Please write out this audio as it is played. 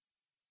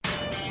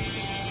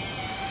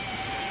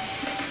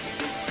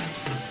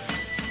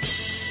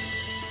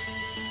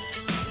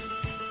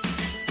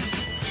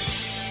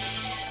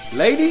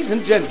Ladies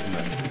and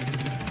gentlemen,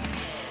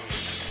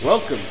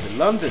 welcome to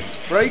London's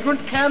fragrant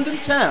Camden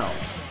Town.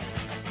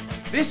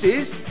 This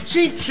is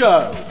Cheap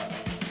Show.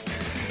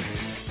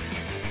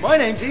 My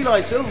name's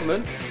Eli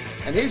Silverman,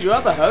 and here's your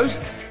other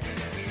host.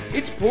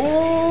 It's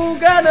Paul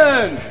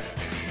Gannon.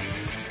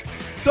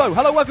 So,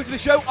 hello, welcome to the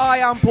show. I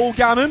am Paul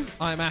Gannon.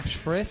 I'm Ash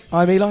Frith.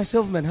 I'm Eli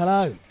Silverman,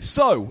 hello.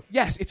 So,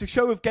 yes, it's a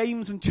show of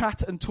games and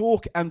chat and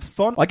talk and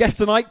fun. My guest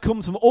tonight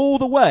comes from all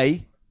the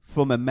way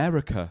from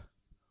America.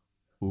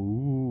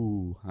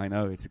 Ooh, I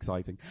know, it's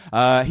exciting.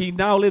 He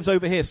now lives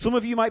over here. Some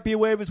of you might be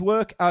aware of his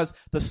work as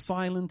the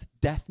silent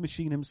death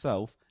machine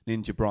himself,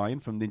 Ninja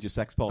Brian from Ninja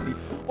Sex Party.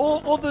 Or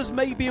others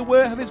may be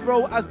aware of his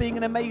role as being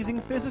an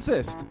amazing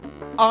physicist.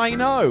 I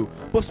know.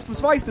 But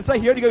suffice to say,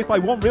 he only goes by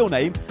one real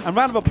name, and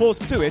round of applause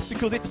to it,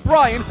 because it's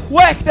Brian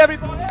Wecht,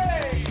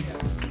 everybody!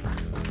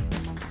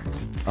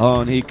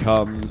 On he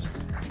comes.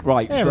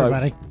 Right, hey, so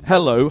everybody.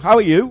 Hello, how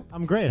are you?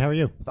 I'm great. How are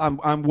you?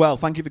 I'm well.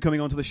 Thank you for coming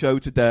on to the show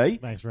today.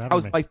 Thanks for having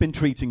How's me. life been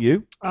treating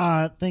you?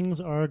 Things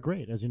are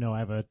great. As you know, I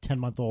have a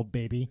 10-month-old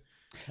baby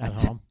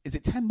at home. Is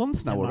it 10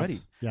 months now 10 already?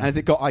 months, yeah. And has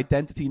it got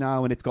identity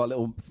now and it's got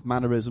little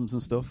mannerisms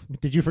and stuff?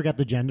 Did you forget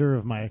the gender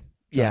of my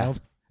child?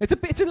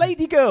 It's a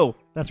lady girl.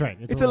 That's right.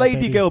 It's a little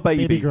lady girl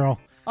baby. Baby girl.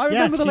 I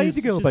remember the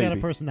lady girl she's baby. Got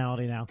a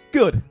personality now.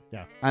 Good.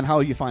 Yeah. And how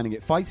are you finding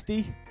it?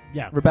 Feisty?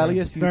 Yeah.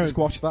 Rebellious? You need very- to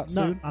squash that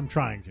No, soon? I'm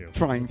trying to.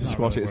 Trying to It's not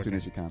squash really it as soon working.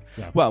 as you can.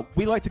 Yeah. Well,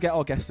 we like to get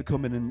our guests to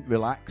come in and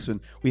relax, and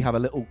we have a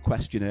little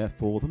questionnaire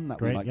for them that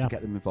we Great, like yeah. to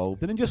get them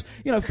involved in, and just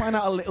find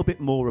out a little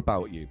bit more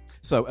about you.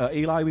 So,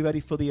 Eli, are we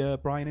ready for the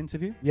Brian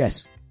interview?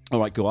 Yes. All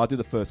right, go. I'll do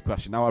the first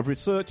question. Now, I've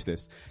researched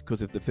this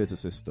because of the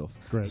physicist stuff.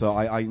 Great. So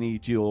I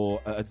need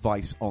your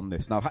advice on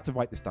this. Now, I've had to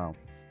write this down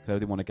because I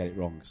didn't want to get it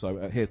wrong.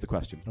 So here's the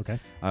question. Okay.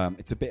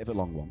 It's a bit of a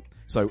long one.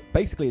 So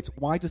basically, it's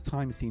why does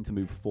time seem to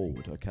move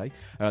forward, okay?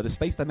 The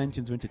space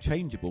dimensions are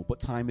interchangeable, but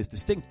time is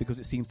distinct because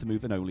it seems to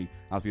move in only,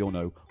 as we all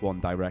know,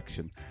 one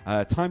direction.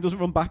 Time doesn't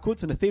run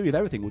backwards, and a theory of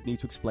everything would need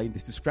to explain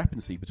this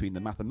discrepancy between the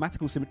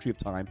mathematical symmetry of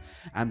time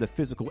and the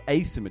physical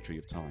asymmetry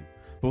of time.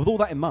 But with all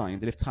that in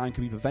mind, that if time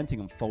can be preventing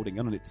unfolding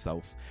on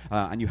itself,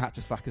 and you had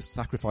to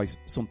sacrifice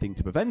something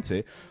to prevent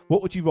it,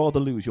 what would you rather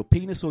lose, your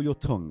penis or your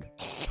tongue?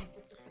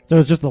 So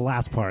it's just the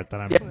last part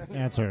that I'm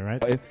answering,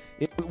 right?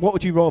 What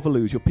would you rather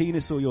lose, your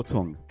penis or your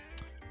tongue?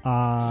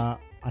 I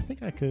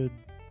think I could.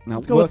 Now,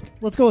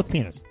 Let's go with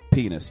penis.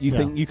 penis. You Yeah.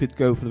 think you could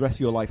go for the rest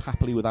of your life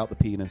happily without the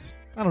penis?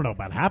 I don't know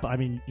about happy. I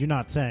mean, you're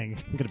not saying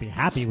I'm going to be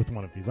happy with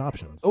one of these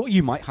options. Or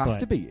you might have But-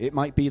 to be. It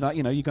might be that,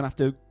 you're going to have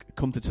to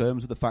come to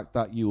terms with the fact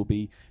that you will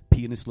be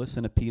penisless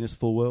in a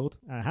penisful world.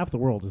 Half the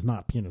world is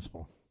not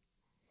penisful.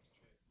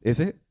 Is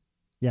it?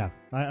 Yeah,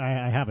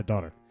 I have a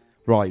daughter.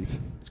 Right.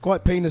 It's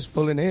quite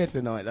penis-full in here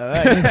tonight, though,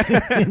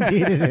 eh?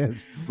 Indeed, it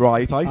is.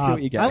 Right, I see what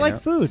you're getting I like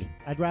at. food.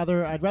 I'd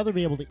rather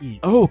be able to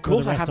eat. Oh, of for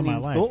course, the I rest hadn't of my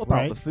even life, thought about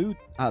right? the food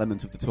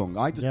element of the tongue.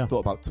 I just Yeah. thought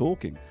about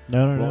talking.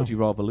 No. What would you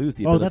rather lose?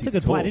 The Oh, ability that's a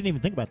to good point. I talk? didn't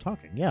even think about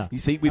talking. Yeah, You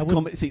see,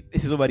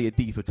 this is already a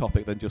deeper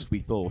topic than just we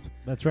thought.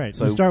 that's right.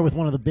 So- You start with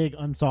one of the big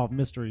unsolved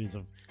mysteries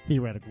of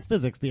theoretical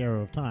physics, the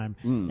arrow of time,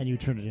 Mm. and you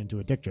turn it into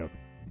a dick joke.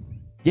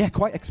 Yeah,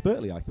 quite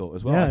expertly, I thought,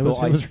 as well. Yeah, I it thought was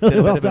I really did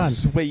a well bit of a done.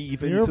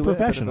 sweave You're a into it, bit of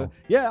professional.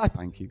 Yeah, I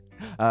thank you.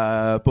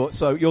 But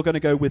so you're going to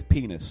go with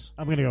penis.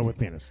 I'm going to go with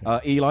penis.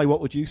 Eli, what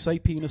would you say,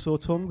 penis or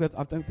tongue?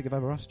 I don't think I've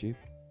ever asked you.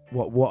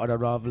 What would I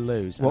rather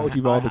lose? What would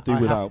you rather do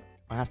without?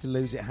 I have to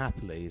lose it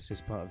happily. Is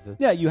this part of the...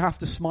 Yeah, you have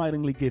to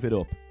smilingly give it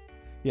up.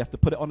 You have to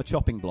put it on a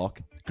chopping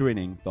block,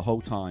 grinning the whole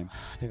time.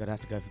 I think I'd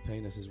have to go for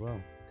penis as well.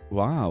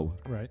 Wow.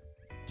 Right.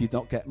 Do you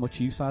not get much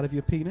use out of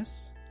your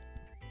penis?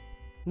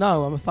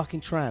 No, I'm a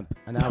fucking tramp.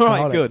 An All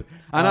alcoholic. right, good.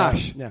 And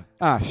Ash, Yeah.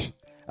 Ash,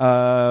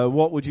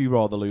 what would you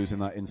rather lose in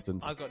that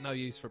instance? I've got no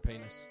use for a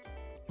penis.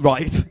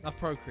 Right. I've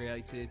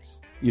procreated.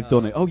 You've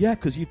done it. Oh, yeah,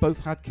 because you've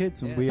both had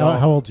kids, and Yeah. we How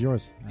are. old's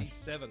yours? He's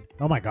 7.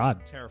 Oh my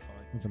God, Terrifying.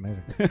 that's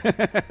amazing.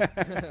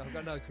 I've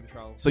got no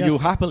control. So Yeah. you'll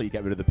happily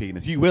get rid of the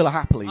penis. You will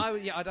happily.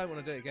 I don't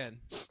want to do it again.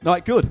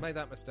 Right, good. Made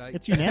that mistake.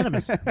 It's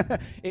unanimous.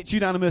 It's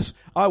unanimous.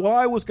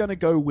 I was going to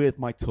go with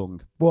my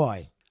tongue.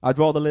 Why? I'd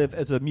rather live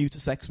as a mute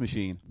sex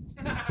machine.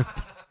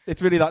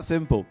 It's really that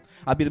simple.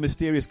 I'd be the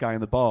mysterious guy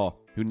in the bar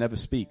who never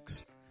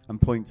speaks and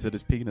points at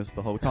his penis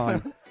the whole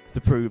time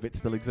to prove it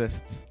still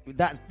exists.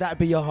 That'd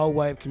be your whole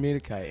way of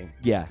communicating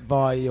Yeah.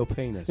 via your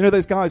penis. You know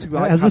those guys who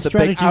Has have this the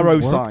big strategy arrow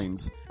worked?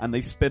 signs and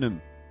they spin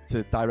them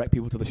to direct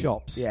people to the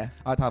shops? Yeah.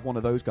 I'd have one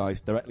of those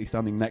guys directly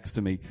standing next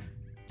to me,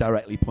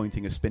 directly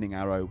pointing a spinning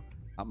arrow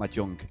at my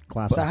junk.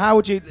 Classic. So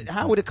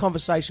how would a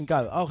conversation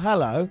go? Oh,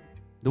 hello.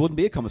 There wouldn't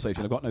be a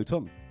conversation. I've got no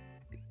tongue.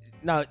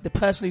 No, the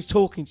person who's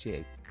talking to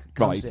you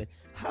comes Right. in.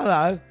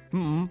 Hello.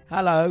 Mm-hmm.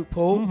 Hello,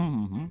 Paul.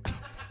 Mm-hmm.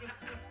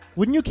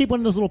 Wouldn't you keep one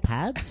of those little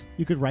pads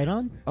you could write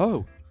on?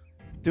 Oh,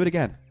 do it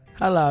again.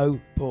 Hello,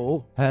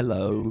 Paul.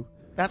 Hello.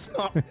 That's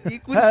not... You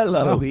couldn't,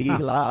 Hello,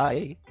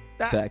 Eli.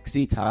 That-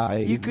 Sexy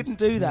time. You couldn't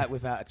do that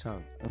without a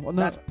tongue. Well,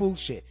 no. That's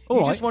bullshit. All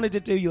You right. just wanted to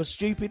do your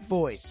stupid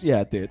voice.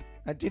 Yeah, it did.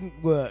 That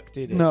didn't work,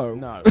 did it? No.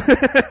 No.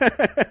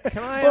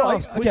 Can I Well,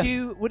 ask? I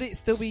guess. Would it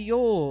still be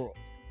your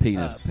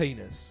Penis.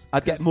 penis?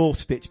 I'd get more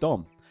stitched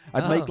on.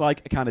 I'd make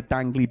like a kind of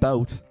dangly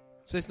belt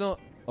So it's not.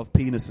 of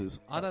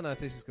penises. I don't know if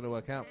this is going to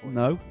work out for you.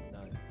 No? No.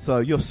 So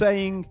you're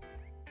saying,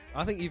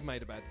 I think you've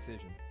made a bad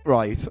decision.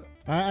 right,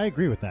 I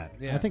agree with that.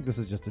 Yeah. I think this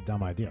is just a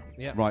dumb idea.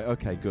 Yeah. right,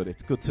 okay, good.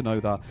 It's good to know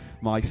that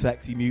my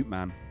sexy mute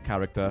man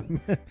character,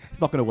 it's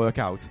not going to work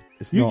out.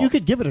 It's not. You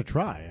could give it a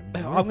try. I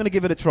mean, I'm going to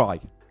give it a try.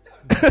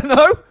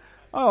 No?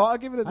 Oh, I'll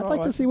give it a try. I'd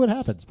like to see what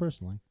happens,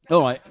 personally.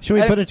 All right. Should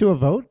we put it to a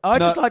vote? I'd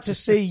No. just like to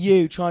see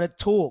you trying to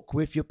talk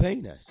with your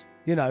penis.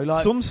 You know,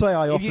 like Some say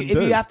I if often you,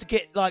 do. if you have to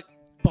get like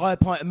buy a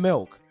pint of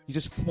milk, you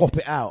just swap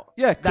it out.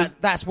 Yeah, 'cause-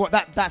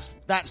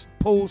 that's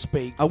Paul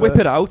speak. I whip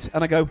it out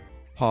and I go,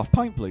 half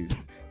pint, please.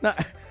 No,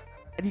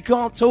 and you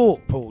can't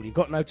talk, Paul. You've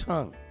got no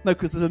tongue. No,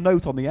 because there's a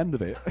note on the end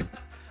of it.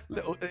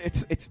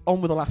 It's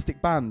on with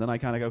elastic band, and I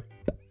kind of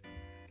go,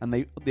 and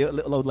the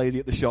little old lady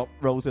at the shop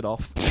rolls it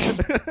off,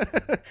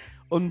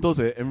 undoes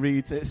it, and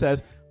reads it. It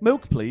says,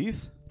 "Milk,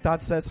 please."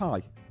 Dad says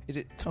hi. Is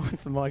it time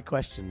for my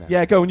question now?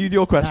 Yeah, go and you do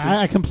your question.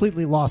 I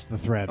completely lost the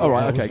thread. All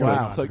right, What was okay, going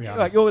good. on, So to be right,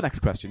 honest. your next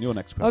question. Your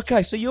next question.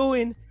 Okay, so you're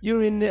in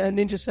a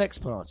Ninja Sex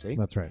Party,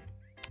 That's right.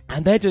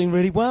 and they're doing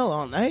really well,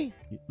 aren't they?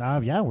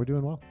 Yeah, we're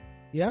doing well.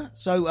 Yeah.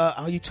 So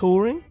are you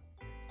touring?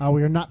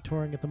 We are not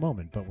touring at the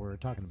moment, but we're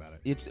talking about it.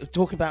 You're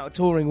talking about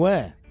touring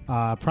where?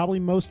 Probably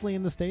mostly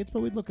in the States,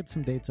 but we'd look at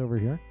some dates over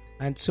here.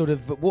 And sort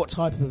of what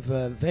type of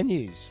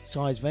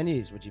size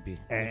venues would you be?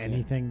 looking at?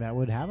 Anything that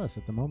would have us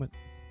at the moment.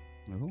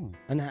 Oh.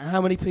 And how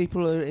many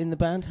people are in the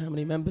band? How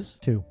many members?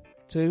 2.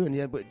 Two. And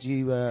yeah, but do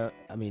you?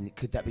 I mean,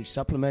 could that be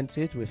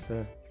supplemented with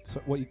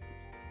So what? You,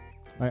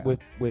 with?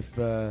 With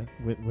a.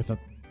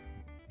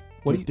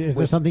 What do you- Is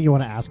there something you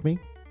want to ask me?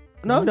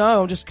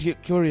 No, I'm just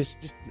curious.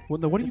 Just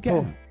what are you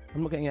Paul, getting?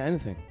 I'm not getting at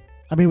anything.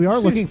 I mean, we are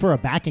Seriously. looking for a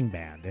backing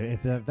band,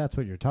 if that's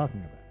what you're talking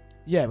about.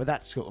 Yeah, but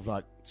that's sort of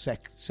like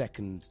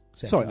second.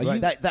 Sorry, are right?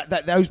 you-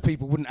 That those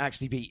people wouldn't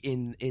actually be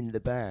in the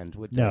band,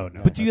 would they? No.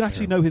 But do you that's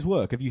actually terrible. know his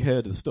work? Have you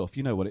heard of the stuff?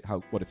 You know what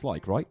it's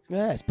like, right?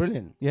 Yeah, it's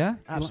brilliant. Yeah.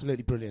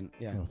 Absolutely brilliant.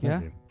 Yeah, Oh, thank Yeah?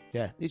 you.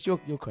 yeah. It's your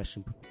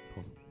question,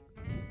 Paul.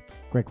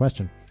 Great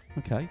question.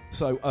 Okay.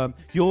 So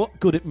you're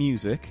good at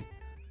music.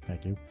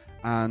 Thank you.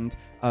 And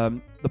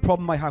the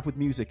problem I have with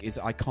music is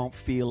I can't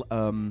feel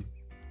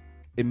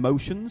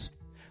emotions.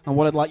 And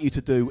what I'd like you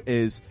to do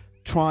is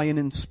try and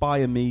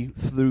inspire me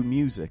through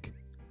music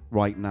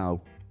right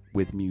now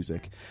with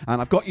music.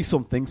 And I've got you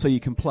something so you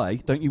can play.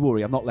 Don't you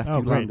worry, I've not left Oh,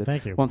 you great. landed.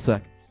 Thank you. One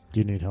sec. Do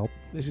you need help?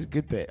 This is a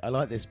good bit. I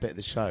like this bit of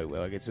the show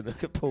where I get to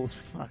look at Paul's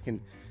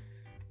fucking.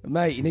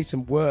 Mate, you need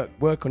some work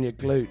on your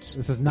glutes.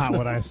 This is not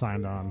what I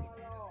signed on.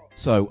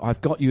 So I've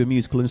got you a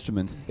musical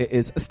instrument. It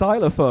is a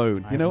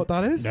stylophone. You know what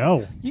that is?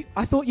 No.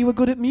 I thought you were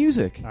good at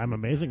music. I'm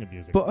amazing at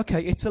music. But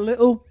okay, it's a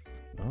little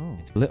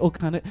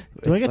kind of...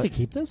 Do I get to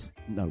keep this?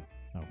 No.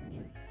 Oh.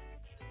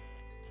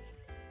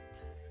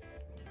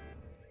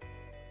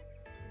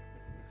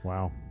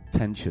 Wow.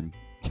 Tension.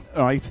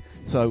 All right.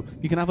 So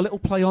you can have a little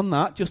play on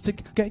that just to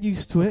get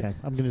used to it. Okay,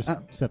 I'm going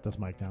to set this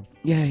mic down.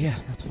 Yeah,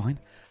 that's fine.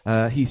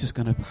 He's just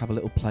going to have a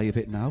little play of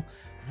it now.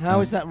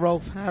 How is that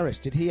Rolf Harris?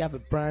 Did he have a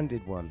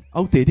branded one?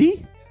 Oh, did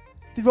he?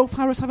 Did Rolf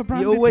Harris have a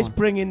branded You're always one?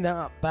 bringing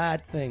up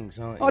bad things,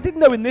 aren't you? Oh, I didn't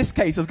know in this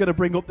case I was going to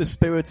bring up the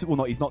spirit.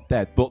 Well, he's not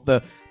dead, but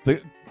the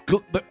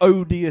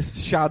odious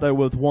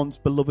shadow of once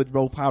beloved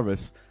Rolf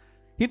Harris.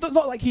 It's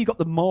not like he got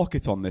the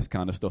market on this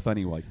kind of stuff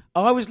anyway.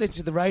 I was listening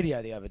to the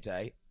radio the other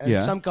day, and Yeah.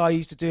 some guy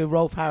used to do a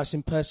Rolf Harris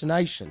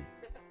impersonation.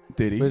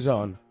 Did he? Was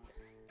on,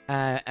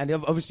 and he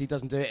obviously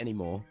doesn't do it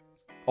anymore.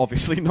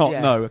 Obviously not.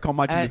 Yeah. No, I can't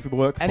imagine And- this would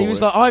work for And he was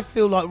it. like, I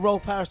feel like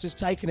Rolf Harris has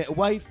taken it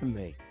away from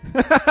me.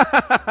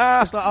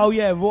 It's like, oh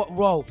yeah,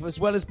 Rolf, as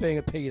well as being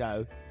a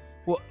pedo,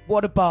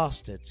 what a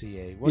bastard to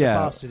you. What a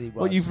bastard he was.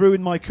 Well, you've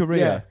ruined my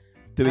career.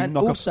 Doing And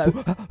knock also,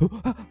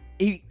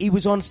 he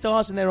was on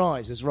Stars in Their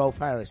Eyes as Rolf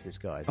Harris, this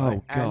guy. Oh,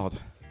 right? God.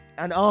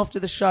 And after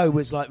the show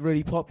was like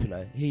really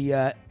popular, he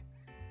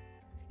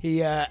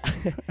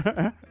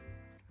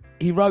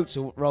wrote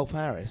to Rolf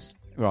Harris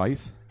Right.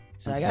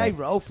 saying, And "Hey so-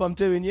 Rolf, I'm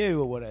doing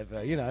you or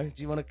whatever. You know,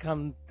 do you want to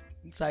come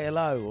and say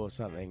hello or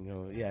something?"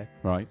 Or yeah.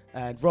 Right.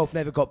 And Rolf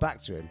never got back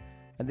to him.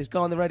 And this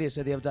guy on the radio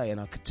said the other day, and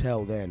I could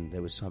tell then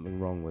there was something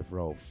wrong with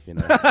Rolf. You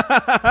know.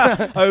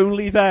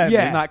 Only then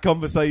Yeah. in that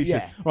conversation.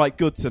 Yeah. Right,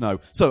 good to know.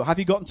 So, have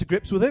you gotten to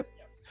grips with it?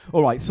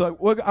 All right, so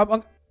I'm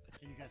going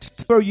to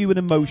throw you an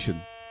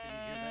emotion.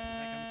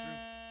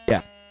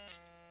 Yeah.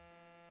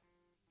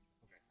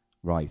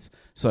 Right.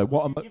 So,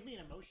 what Give me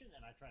an emotion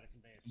and I try to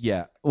convey it.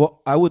 Yeah. What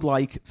I would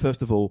like,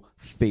 first of all,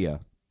 fear.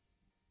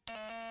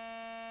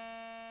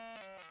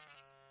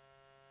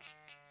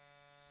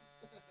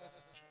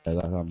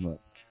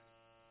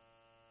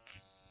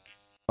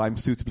 I'm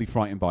suitably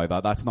frightened by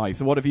that. That's nice.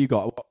 So what have you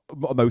got?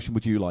 What emotion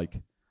would you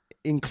like?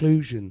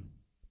 Inclusion.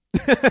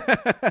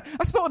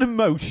 That's not an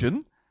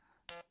emotion.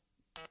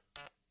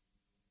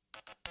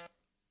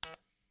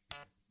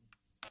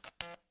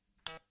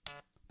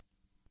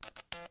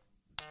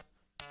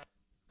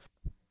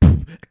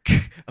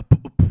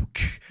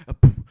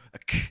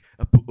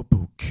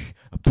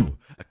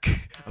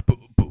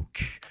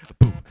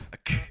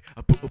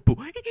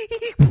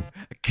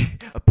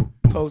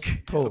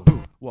 Paul,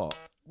 What?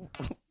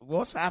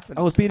 What's happened?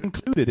 I was being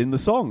included in the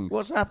song.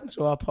 What's happened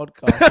to our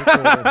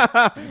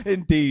podcast?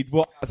 Indeed,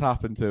 what has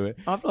happened to it?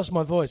 I've lost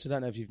my voice. I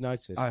don't know if you've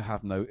noticed. I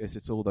have noticed.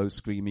 It's all those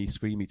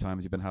screamy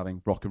times you've been having.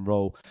 Rock and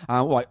roll.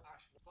 Right.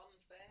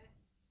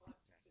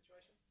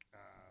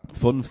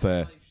 Fun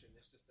fair.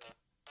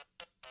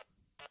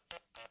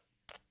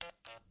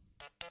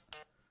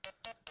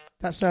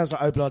 That sounds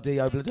like Obladi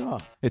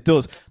Oblada. It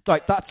does.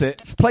 Like, that's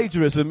it.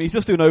 Plagiarism. He's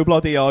just doing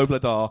obladi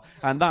oblada,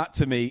 and that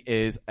to me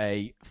is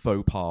a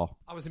faux pas.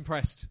 I was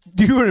impressed.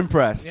 You were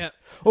impressed. Yeah.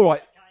 All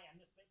right.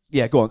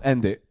 Yeah, go on.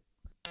 End it.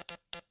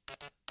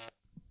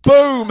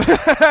 Boom!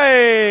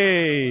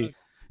 Hey! Do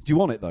you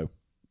want it though?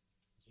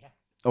 Yeah.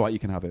 All right, you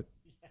can have it.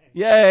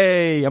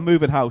 Yay! I'm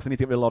moving house. I need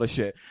to get rid of a lot of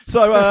shit.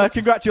 So,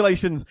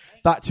 congratulations.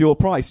 That's your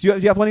price. Do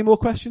you have any more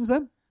questions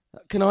then?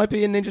 Can I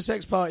be in Ninja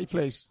Sex Party,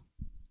 please?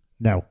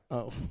 No.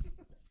 Oh.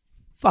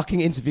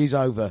 Fucking interview's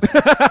over.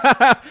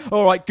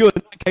 All right, good.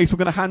 In that case, we're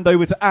going to hand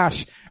over to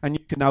Ash, and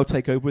you can now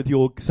take over with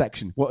your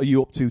section. What are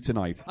you up to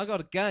tonight? I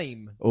got a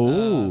game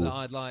Ooh. that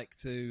I'd like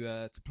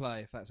to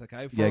play, if that's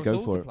okay. Yeah, us go all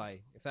for to it.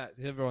 play, if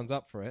everyone's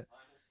up for it.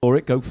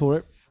 Go for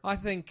it. I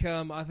think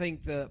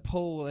that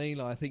Paul and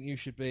Eli, I think you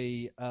should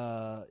be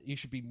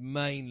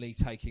mainly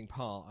taking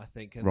part. I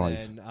think, and Right.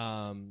 then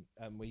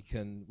and we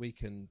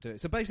can do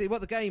it. So basically,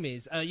 what the game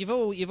is, you've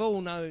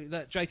all know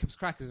that Jacob's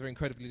crackers are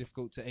incredibly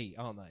difficult to eat,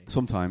 aren't they?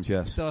 Sometimes,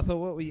 yes. So I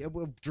thought,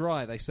 well,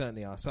 dry they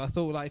certainly are. So I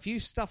thought, like, if you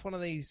stuff one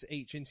of these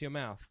each into your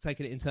mouth,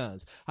 taking it in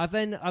turns.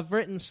 I've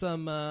written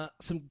some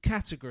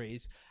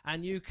categories,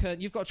 and you've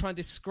got to try and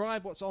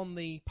describe what's on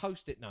the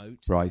post-it note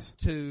Right.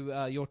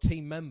 to your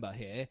team member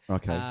here.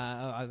 Okay.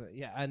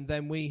 Yeah, and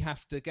then we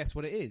have to guess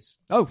what it is.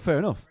 Oh, fair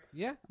enough.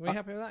 Yeah, are we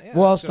happy with that? Yeah.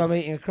 Whilst So- I'm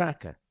eating a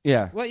cracker.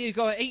 Yeah. well, you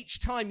got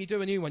each time you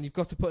do a new one, you've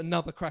got to put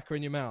another cracker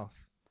in your mouth,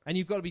 and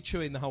you've got to be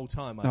chewing the whole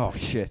time. I Oh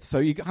think. shit!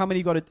 So how many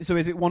you got? So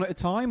is it one at a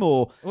time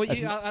or Well,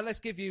 let's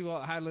give you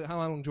how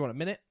long do you want? A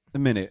minute? a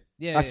minute?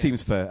 Yeah, that yeah.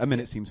 seems fair. A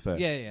minute seems fair.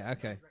 Yeah.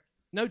 Okay.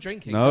 No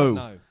drinking. No.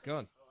 God, no. Go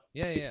on.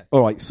 Yeah.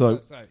 All right. So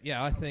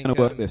Yeah, I think. I'm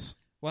gonna work this.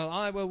 Well,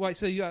 I will wait.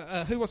 So,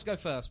 who wants to go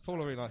first,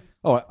 Paul or Eli?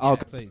 All right. I'll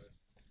go. Please.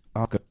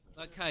 I'll go.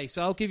 Okay,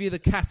 so I'll give you the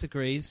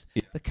categories.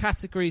 Yeah. The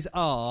categories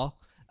are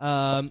they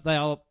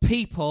are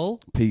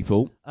people.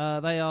 People.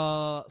 They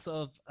are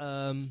sort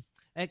of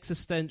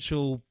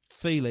existential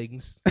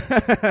feelings.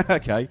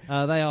 Okay.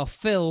 They are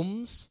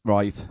films,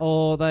 Right.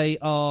 or they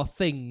are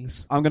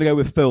things. I'm going to go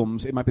with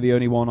films. It might be the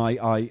only one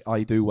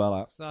I do well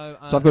at. So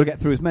So I've got to get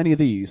through as many of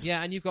these.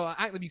 yeah, and you've got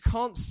to act them. You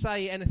can't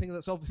say anything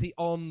that's obviously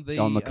on the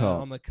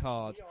card. on the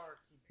card.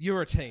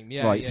 You're a team,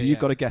 yeah. Right. yeah, So you've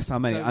yeah. got to guess how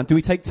many. So- And do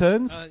we take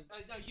turns? No,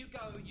 you go.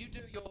 You do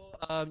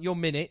your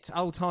minute.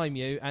 I'll time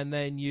you, and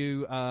then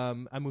you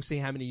and we'll see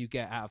how many you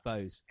get out of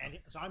those. And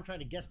so I'm trying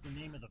to guess the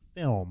name of the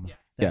film Yeah.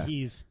 that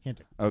he's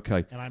hinting.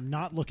 Okay. And I'm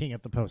not looking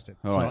at the post-it.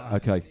 All right.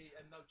 Okay.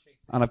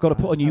 And I've got to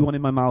put a new one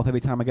in my mouth every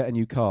time I get a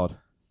new card.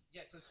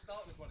 Yeah. So start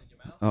with one in your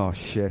mouth. Oh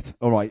shit!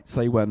 All right.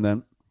 Say when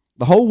then.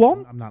 The whole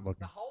one? I'm not looking.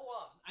 The whole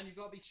one, and you've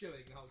got to be chewing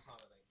the whole time.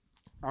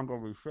 I think I'm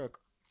gonna be sick.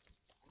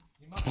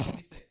 you must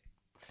be sick.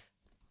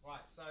 Right.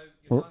 So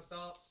your time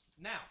starts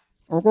now.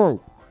 Okay.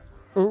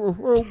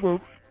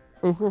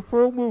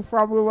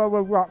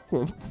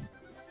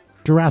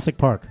 Jurassic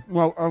Park.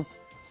 Well,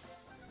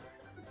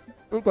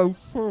 it goes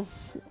all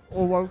the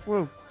way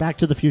through. Back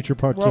to the Future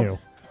Part 2.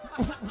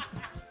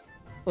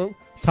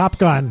 Top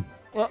Gun.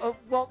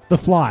 The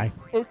Fly.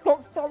 It's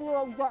got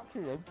Samuel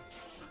Jackson.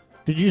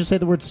 Did you just say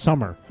the word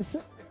summer?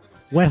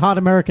 Wet Hot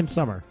American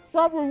Summer.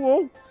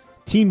 Samuel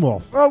Teen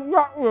Wolf.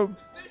 Jackson.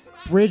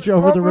 Bridge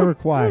over the River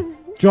Kwai.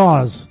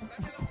 Jaws.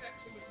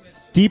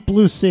 Deep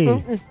Blue Sea.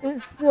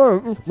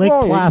 Lake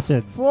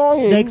Placid.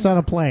 Snakes on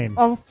a Plane.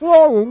 I'm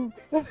flying.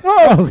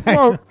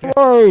 Okay.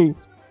 Flying.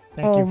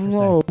 Thank you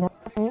for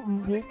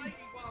saying.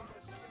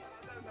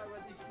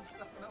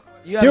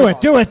 Do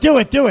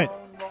it. Do it.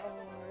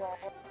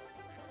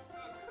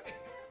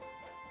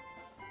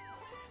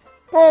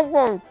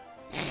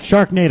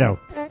 Sharknado.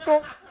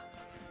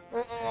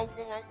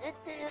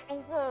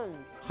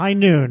 High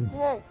Noon.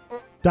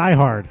 Die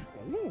Hard.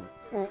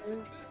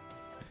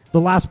 The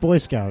Last Boy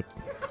Scout.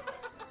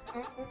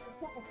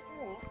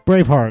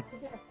 Braveheart.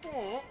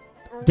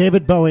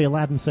 David Bowie,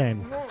 Aladdin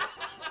Sane.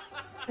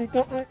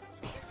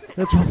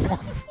 That's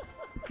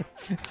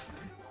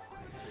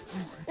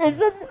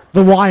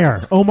The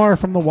Wire. Omar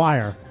from The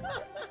Wire.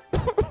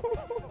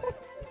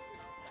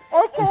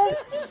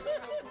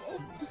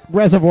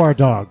 Reservoir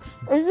Dogs.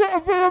 Is it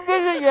a bit of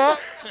minute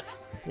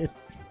yet?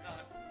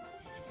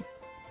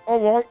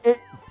 Alright, it's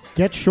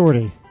Get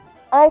Shorty.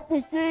 Al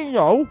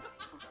Pacino.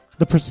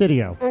 The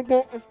Presidio. I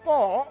got the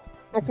scar.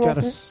 He's got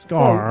a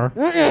scar.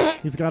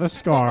 He's got a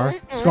scar.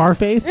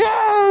 Scarface?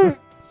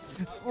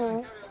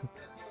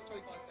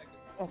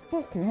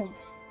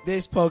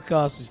 This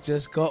podcast has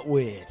just got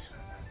weird.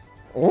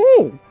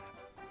 Oh.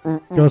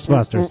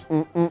 Ghostbusters.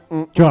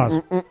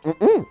 Jaws.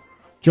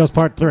 Jaws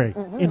Part 3.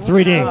 In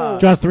 3D.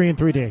 Jaws 3 in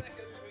 3D.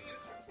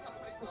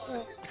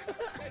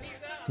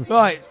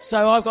 Right,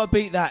 so I've got to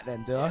beat that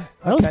then, do I?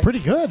 That was pretty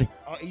good.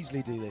 I'll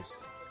easily do this.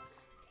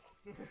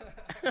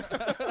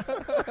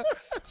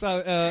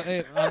 So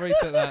I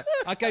reset that.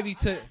 I gave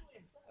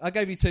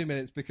you 2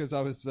 minutes because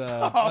I was.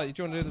 Right,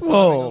 do you want to do the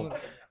Whoa.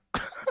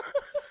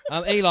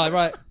 timing? Eli,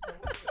 right?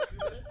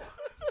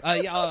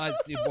 Yeah, I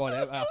did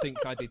whatever. I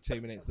think I did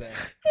 2 minutes there.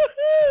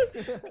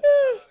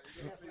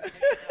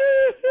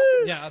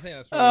 Yeah, I think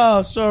that's.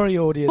 Oh, sorry,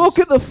 audience. Look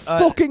at the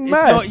fucking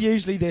mess. It's not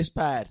usually this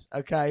bad.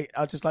 Okay,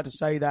 I'd just like to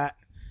say that.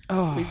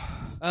 Right.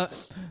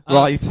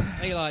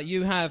 Eli,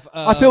 you have.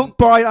 I feel,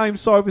 Brian, I'm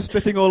sorry for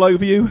spitting all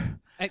over you.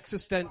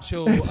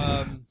 Existential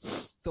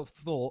sort of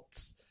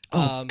thoughts.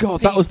 Oh,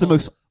 God, that was the people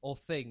most... Or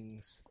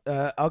things.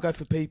 I'll go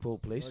for people,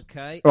 please.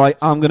 Okay. Right,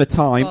 I'm going to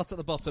time. Start at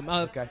the bottom.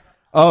 Okay.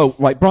 Oh,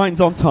 right,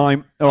 Brian's on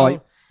time. All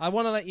right. I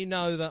want to let you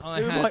know that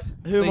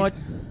Who am I?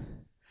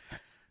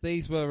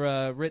 These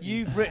were written.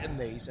 You've written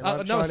these. And I'm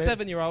No, a trying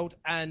to- 7-year-old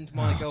and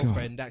my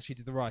girlfriend actually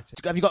did the writing.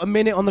 Have you got a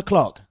minute on the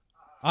clock?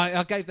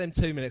 I gave them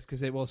 2 minutes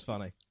because it was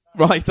funny.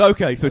 Right,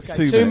 okay, so it's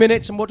Okay, 2 2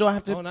 minutes, and what do I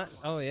have to? Oh, no.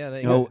 Oh yeah,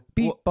 there you Oh, go.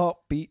 beep,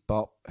 bop, beep,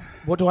 bop.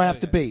 What do I have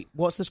to beat?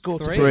 What's the score?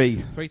 To beat?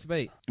 3. 3 to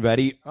beat.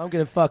 Ready? I'm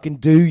gonna fucking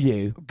do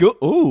you. Go.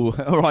 Ooh,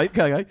 all right,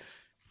 okay.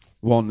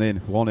 One in.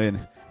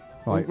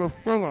 Right.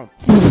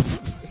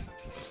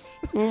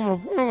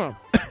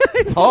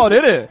 It's hard,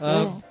 isn't it?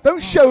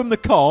 Don't show him the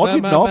card,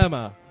 you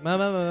knob.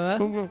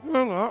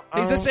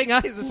 He's a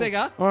singer. He's a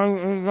singer.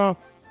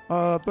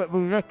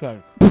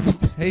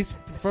 He's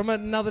from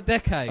another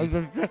decade. He's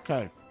a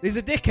dickhead.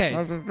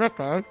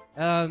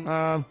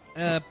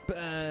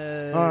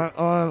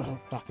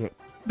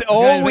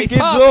 Oh, he he's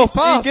gives passed, up. he's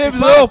passed, He gives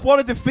he's passed. up. What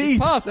a defeat.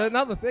 Pass.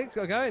 Another thing's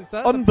got going. So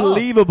that's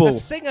Unbelievable. A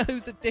singer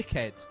who's a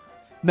dickhead.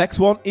 Next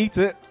one, eat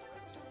it.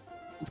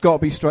 It's got to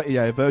be straight.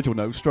 Yeah, Virgil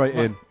knows. Straight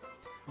in.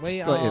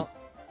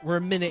 We're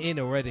a minute in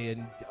already,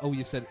 and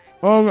you've said.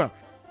 Oh,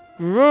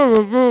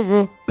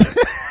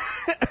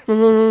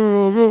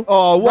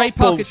 what Ray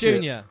Parker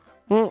bullshit. Jr.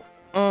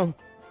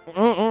 He's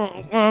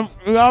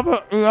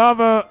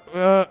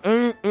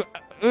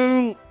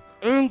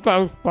in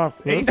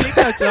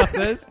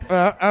Ghostbusters.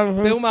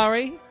 Bill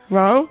Murray.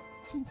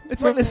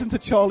 It's like listen to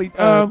Charlie.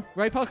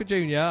 Ray Parker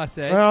Jr. I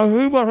said.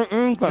 Who wasn't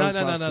in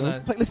No.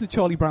 It's like listen to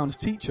Charlie Brown's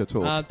teacher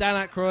talk.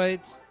 Dan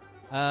Aykroyd.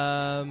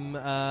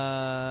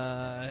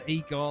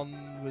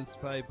 Egon was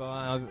played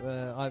by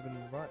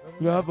Ivan Wright.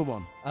 The other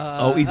one.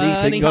 He's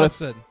eating. Ernie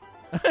Hudson.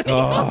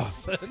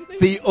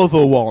 The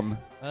other one.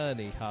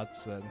 Ernie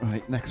Hudson.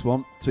 Right, next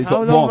one. So he's How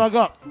got long one. have I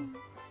got?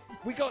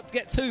 We got to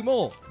get 2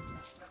 more.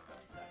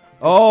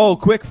 Oh,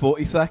 quick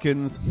 40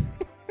 seconds.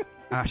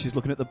 Ash is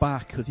looking at the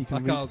back because he I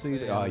can can't see see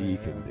it. it. Oh, you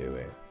can do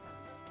it.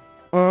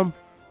 Will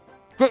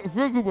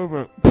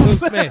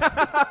Smith.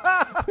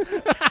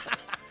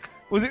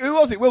 Was it? Who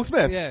was it? Will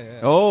Smith? Yeah.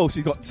 Oh,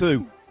 she's got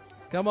 2.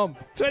 Come on.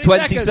 20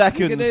 20 seconds.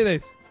 seconds. You can do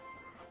this.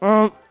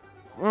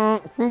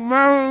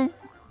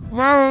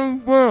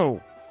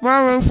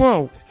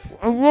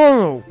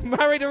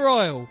 Married a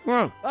royal.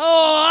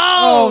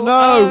 Oh,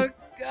 no.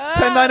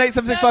 10, 9, 8,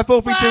 7, 6, 5,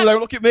 4, 3, 2. Don't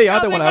look at me. I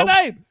don't want to help.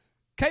 Name.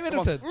 Kate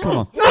Middleton. Come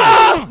on.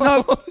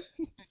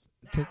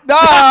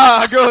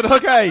 No. Good.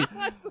 Okay.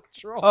 That's a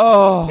draw.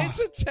 Oh. It's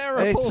a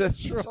terrible It's a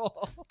draw.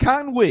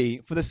 Can we,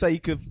 for the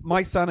sake of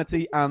my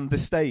sanity and the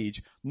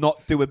stage,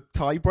 not do a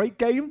tie-break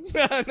game?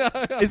 No.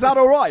 Is that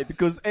all right?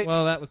 Because it's...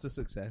 Well, that was a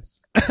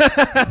success.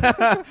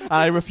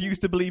 I refuse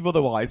to believe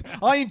otherwise.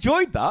 I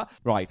enjoyed that.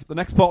 Right, the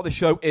next part of the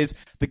show is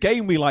the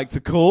game we like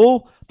to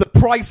call The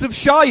Price of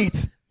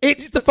Shite.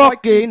 It's the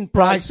fucking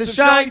price of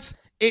shite.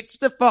 It's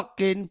the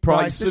fucking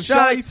price of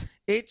shite.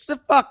 It's the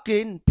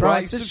fucking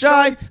price of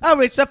shite. Oh,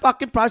 it's the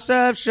fucking price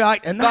of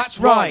shite. And that's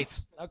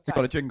right. We've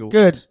got a jingle.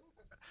 Good.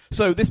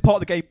 So this part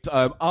of the game,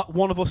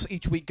 one of us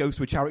each week goes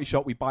to a charity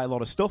shop. We buy a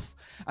lot of stuff,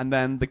 and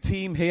then the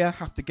team here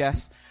have to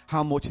guess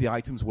how much the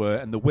items were,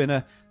 and the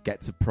winner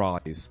gets a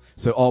prize.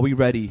 So are we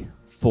ready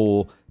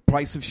for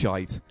Price of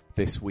Shite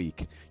this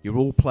week? You're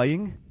all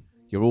playing?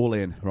 You're all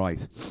in,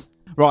 right?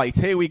 Right,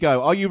 here we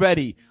go. Are you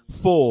ready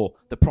for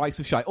the Price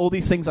of Shite? All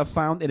these things I've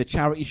found in a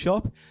charity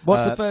shop.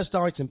 What's the first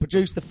item?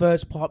 Produce the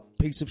first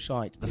piece of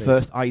shite. The please.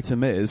 first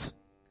item is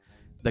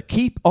the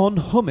Keep On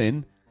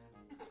Humming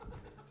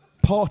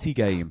party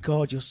game.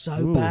 God, you're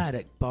so bad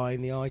at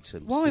buying the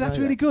items. Why? You That's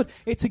know really that? good.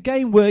 It's a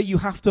game where you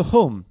have to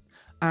hum.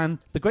 And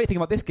the great thing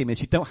about this game is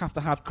you don't have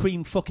to have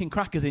cream fucking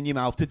crackers in your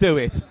mouth to do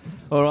it.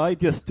 All right?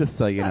 Just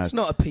so you know. That's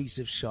not a piece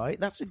of shite.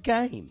 That's a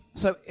game.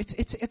 So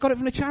I got it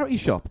from a charity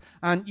shop.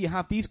 And you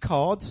have these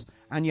cards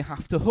and you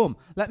have to hum.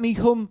 Let me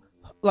hum.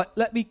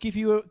 Let me give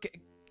you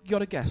you got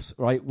to guess,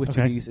 right? Which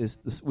of these is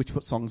this, which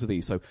songs are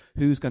these? So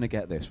who's going to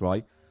get this,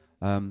 right?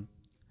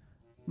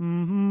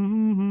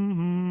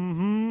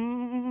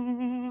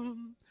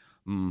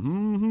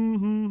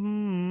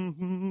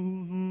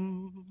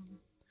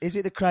 Is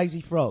it the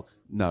Crazy Frog?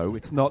 No,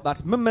 it's not.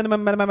 That's old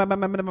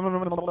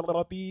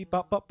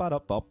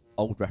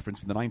reference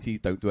from the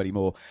 90s. Don't do any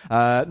more.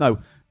 No.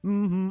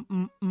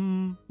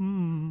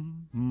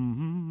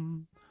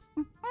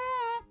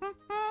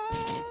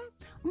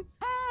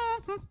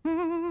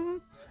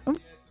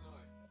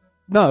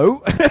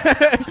 No.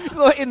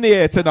 In the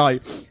air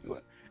tonight.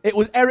 It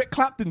was Eric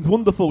Clapton's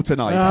Wonderful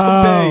Tonight. No.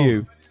 How dare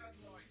you?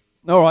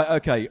 All right,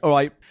 okay, all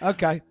right.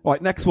 Okay. All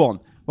right, next one.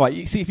 Right,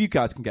 you see if you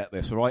guys can get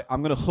this, all right?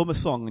 I'm going to hum a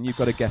song and you've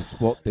got to guess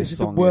what This this is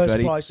the song worst is.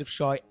 Ready? price of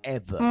shite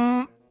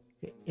ever.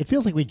 It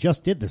feels like we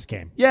just did this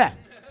game. Yeah.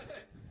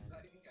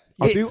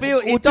 We'll It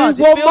do does.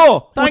 one It feels-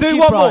 more. Thank We'll do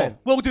you, one Brian. more.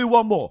 We'll do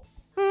one more.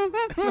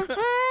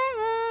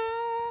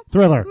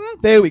 Thriller.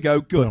 There we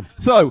go. Good. Boom.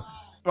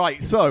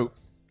 So,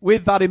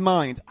 with that in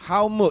mind,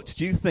 how much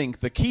do you think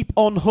the Keep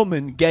On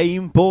Humming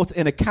game bought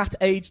in a Cat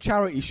Age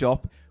charity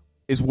shop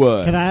is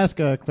worth? Can I ask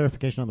a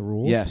clarification on the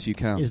rules? Yes, you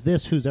can. Is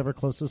this who's ever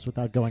closest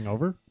without going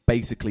over?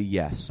 Basically,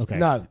 yes. Okay.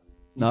 No.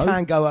 No? You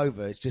can go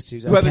over. It's just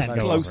who's Whoever's Can't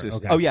go closest.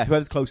 over. Okay. Oh, yeah,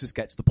 whoever's closest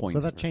gets the point.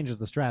 So that changes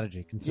the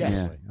strategy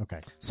considerably.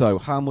 Okay. So,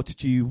 how much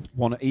do you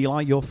want to,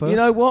 Eli, you're first? You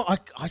know what?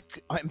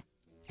 I'm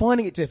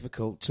finding it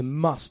difficult to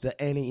muster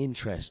any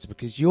interest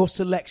because your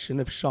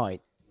selection of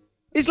shite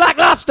is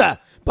lackluster.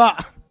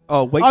 But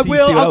Oh, wait I till you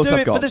see will. what I'll else do I've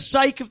it got. for the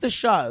sake of the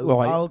show.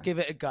 Right. I'll give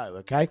it a go.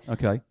 Okay.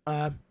 Okay.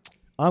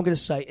 I'm going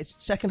to say it's a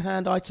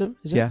second-hand item.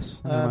 Is it?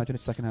 Yes, I imagine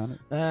it's second-hand.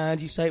 And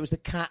you say it was the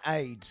Cat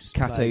AIDS.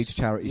 Cat place. Age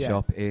charity Yeah.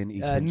 shop in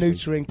East Finchley.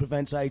 Neutering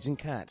prevents AIDS in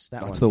cats.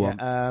 That's one.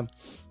 the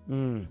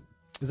one.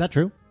 Is that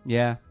true?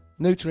 Yeah,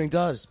 Neutering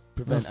does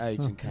prevent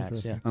AIDS in cats.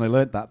 interesting. Yeah. and I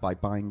learned that by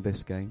buying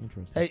this game.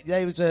 Interesting.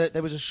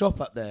 There was a shop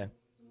up there,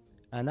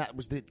 and that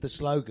was the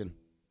slogan.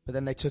 But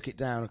then they took it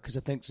down because I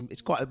think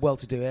it's quite a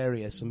well-to-do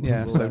area. Some Yeah,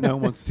 people, so no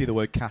one wants to see the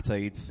word Cat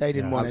AIDS they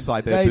didn't want outside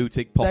it. their They-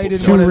 boutique pop-up they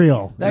didn't shop. Too wanna-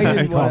 real. They didn't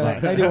It's all want that.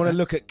 to. They didn't want to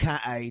look at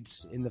cat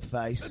AIDS in the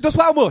face. Just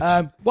how much?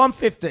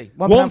 £1.50.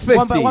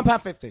 £1.50.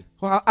 £1.50.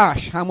 Well,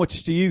 Ash, how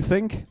much do you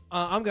think?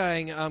 I'm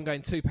going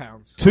 £2.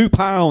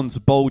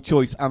 £2, bold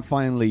choice. And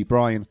finally,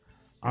 Brian,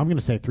 I'm going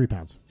to say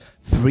 £3.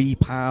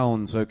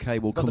 £3. Okay,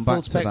 we'll Got come the full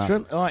back to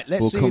spectrum. that. All right,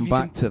 let's we'll see come if you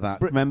back can to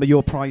that. Remember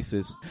your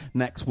prices.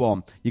 Next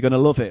one. You're going to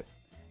love it.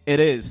 It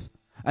is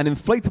an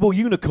inflatable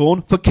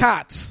unicorn for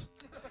cats.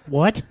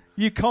 What?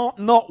 You can't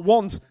not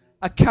want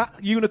a cat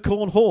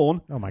unicorn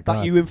horn Oh my that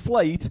God. you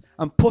inflate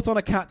and put on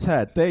a cat's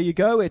head. There you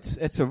go.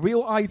 It's a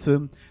real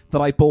item that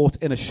I bought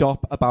in a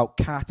shop about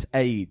cat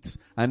AIDS.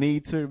 I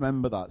need to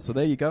remember that. So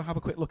there you go. Have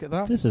a quick look at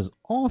that. This is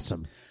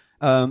awesome.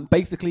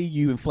 Basically,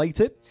 you inflate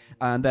it,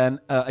 and then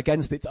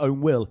against its own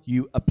will,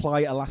 you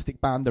apply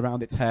elastic band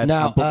around its head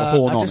Now, and put the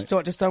horn I on just it.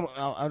 don't.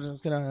 I'm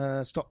just going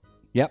to stop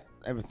Yep,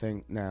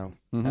 everything now.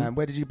 Mhm.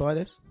 Where did you buy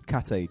this?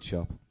 Cat Aid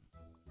shop.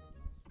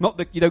 Not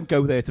that you don't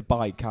go there to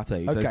buy cat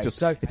aids. Okay, It's just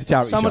so it's a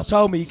charity someone's shop.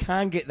 told me you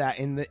can get that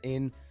in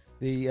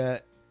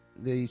the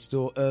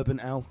store Urban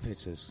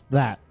Outfitters.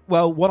 That.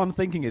 Well, what I'm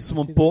thinking is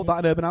someone bought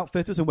that at Urban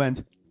Outfitters and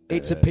went,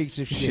 It's a piece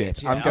of shit.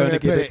 shit. I'm going to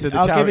give put it to the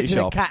I'll charity give it to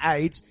shop. the Cat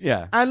AIDS.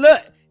 Yeah. And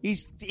look,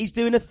 he's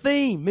doing a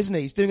theme, isn't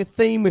he? He's doing a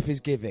theme with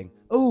his giving.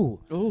 Ooh,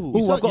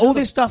 I've got all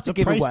this stuff to the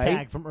give price away.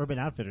 tag from Urban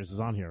Outfitters is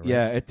on here. Right?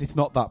 yeah, it's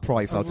not that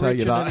price, I'll tell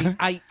you Originally that.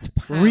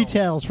 £8.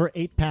 Retails for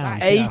 £8.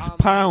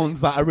 £8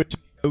 that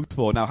originally goes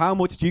for. Now, how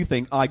much do you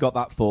think I got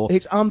that for?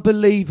 It's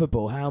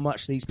unbelievable how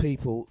much these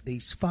people,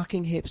 these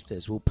fucking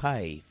hipsters, will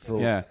pay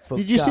for. Yeah. for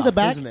Did you see guff, the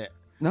back? Isn't it?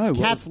 No.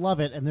 Cats love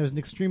it, and there's an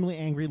extremely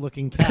angry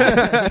looking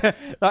cat.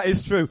 That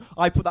is true.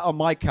 I put that on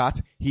my cat.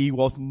 He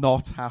was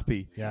not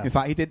happy. Yeah. In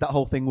fact, he did that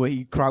whole thing where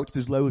he crouched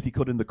as low as he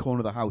could in the corner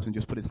of the house and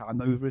just put his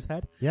hand over his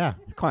head. Yeah,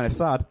 It's kind of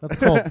sad. that's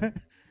cool.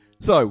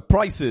 So,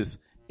 prices.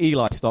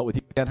 Eli, start with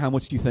you again. How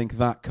much do you think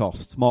that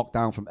costs? Marked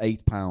down from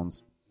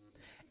 £8.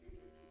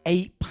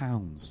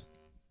 £8.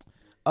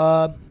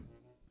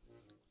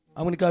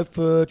 I'm going to go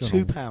for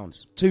 £2.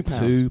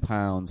 £2.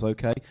 £2.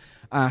 Okay.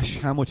 Ash,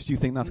 how much do you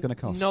think that's going to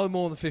cost? No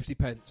more than 50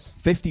 pence.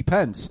 50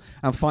 pence.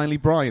 And finally,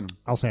 Brian,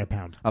 I'll say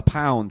 £1.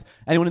 £1.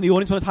 Anyone in the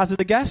audience want to hazard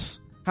a guess?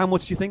 How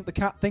much do you think the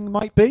cat thing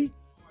might be?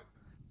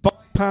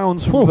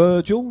 £5 from Whew.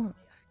 Virgil.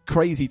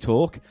 Crazy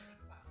talk.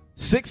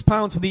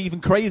 £6 from the even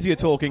crazier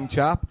talking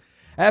chap.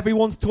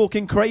 Everyone's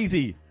talking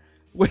crazy.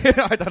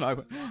 I don't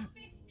know.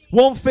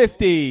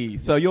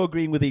 £1.50. So you're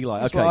agreeing with Eli.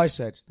 That's okay. what I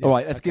said. Yeah, All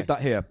right, let's okay. give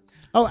that here.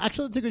 Oh,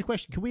 actually, that's a good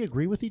question. Can we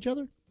agree with each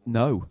other?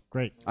 No.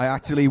 Great. I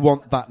actually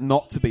want that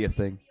not to be a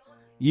thing.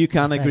 You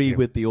can agree you.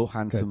 with the all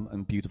handsome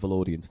and beautiful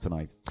audience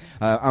tonight.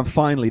 And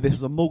finally, this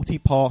is a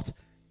multi-part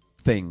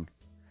thing.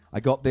 I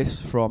got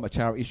this from a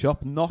charity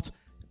shop, not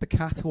the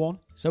cat one.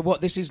 So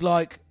what? This is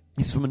like.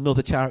 This is from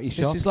another charity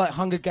shop. This is like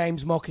Hunger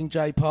Games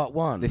Mockingjay Part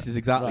 1. This is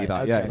exactly Right,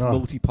 that. okay. Yeah, it's Oh.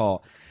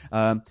 multi-part.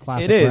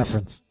 Classic it is.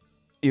 reference.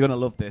 You're going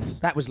to love this.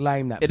 That was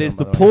lame. That It film, is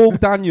by the way. Paul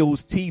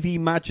Daniels TV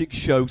magic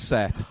show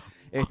set.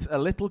 It's a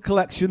little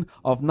collection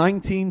of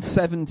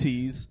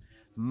 1970s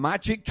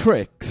magic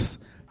tricks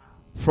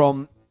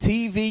from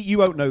TV. You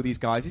won't know these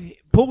guys.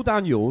 Paul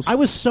Daniels. I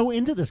was so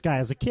into this guy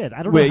as a kid.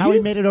 I don't Were know how he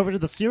you? made it over to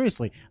the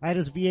seriously. I had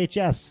his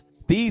VHS.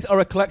 These are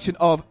a collection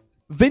of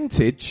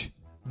vintage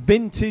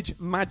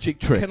magic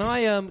tricks. Can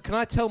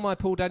I tell my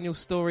Paul Daniels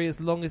story as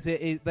long as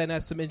it is, then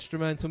has some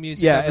instrumental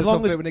music? Yeah, over as the top long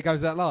of as- it when it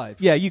goes out live.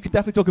 Yeah, you can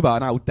definitely talk about it,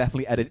 and I will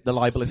definitely edit the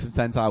libelous and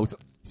sent out.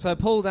 So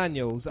Paul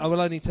Daniels, I will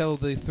only tell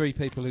the 3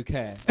 people who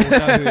care or know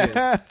who it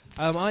is.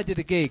 I did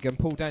a gig and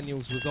Paul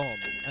Daniels was on,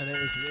 and it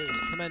was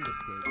a tremendous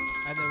gig,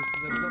 and there was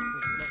lots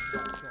of acts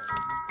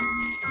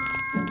on.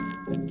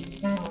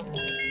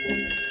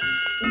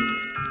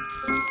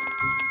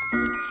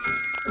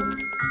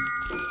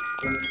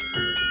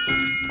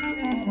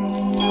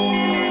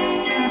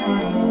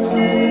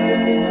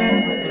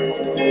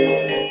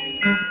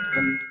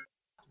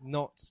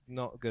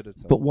 Not good at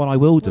all. But what I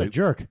will What a do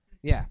jerk.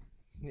 Yeah.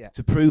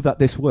 to prove that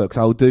this works,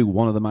 I'll do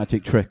one of the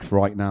magic tricks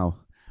right now.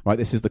 Right,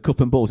 this is the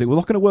cup and balls. We're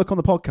not going to work on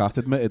the podcast,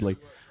 admittedly,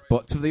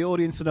 but to the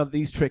audience to know that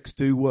these tricks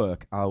do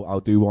work, I'll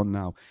do one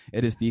now.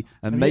 It is the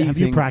Have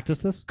amazing you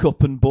practiced this?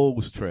 cup and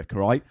balls trick,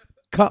 right?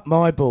 Cup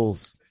my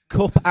balls.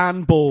 Cup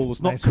and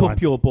balls, not Nice cup one.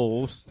 your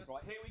balls.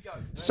 Right, here we go.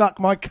 Suck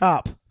my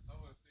cup.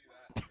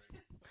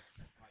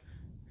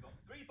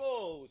 3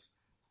 balls.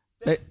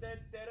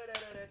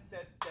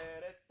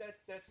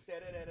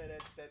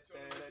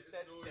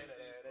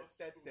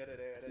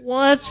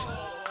 What?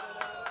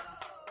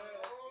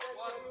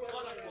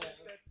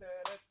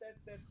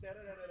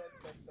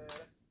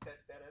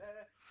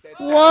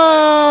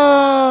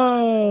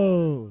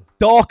 Whoa!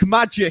 Dark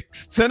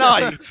magics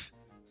tonight.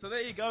 So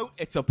there you go.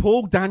 It's a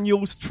Paul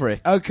Daniels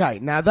trick. Okay,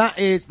 now that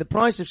is the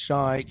price of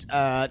shite.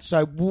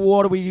 So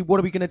what are we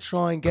going to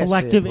try and guess?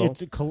 Collective. here, Paul?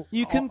 It's a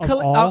You can of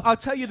collect. all? I'll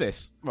tell you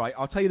this, right?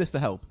 I'll tell you this to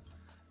help.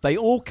 They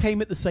all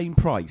came at the same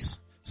price.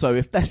 So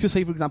if let's just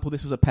say, for example,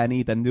 this was a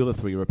penny, then the other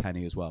 3 are a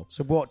penny as well.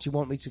 So what do you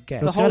want me to guess?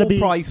 So The it's gotta whole be-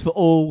 price for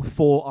all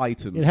 4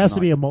 items. It has to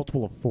tonight. be a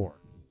multiple of 4.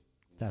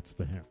 That's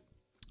the hint.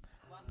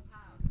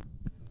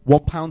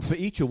 £1 for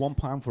each or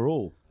 £1 for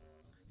all.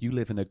 You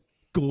live in a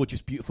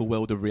gorgeous, beautiful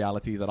world of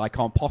realities that I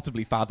can't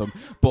possibly fathom.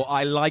 But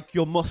I like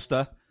your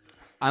muster,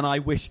 and I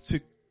wish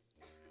to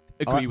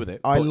agree with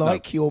it. I but no.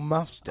 like your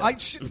mustard.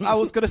 I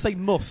was going to say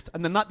must,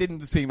 and then that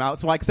didn't seem out,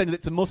 so I extended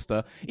it to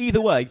muster. Either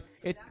way,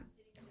 it.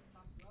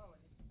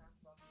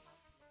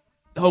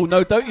 Oh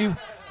no! Don't you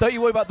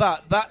worry about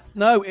that.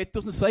 No, it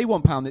doesn't say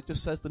 £1. It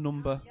just says the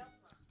number.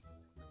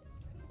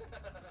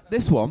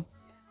 This one,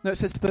 no, it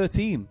says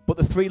 13, but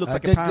the 3 looks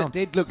like a pound.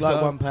 It did look like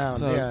So- £1.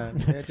 so- Yeah,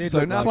 it did so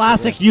look now- like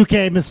Classic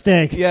UK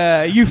mistake.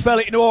 Yeah, you fell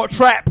into our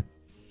trap.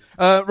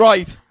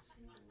 Right.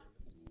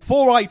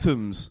 4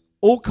 items,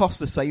 all cost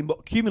the same,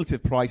 but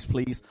cumulative price,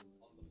 please.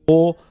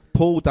 For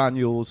Paul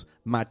Daniels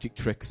Magic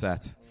Trick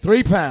Set.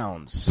 £3.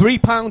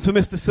 £3 for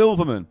Mr.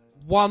 Silverman.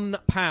 £1.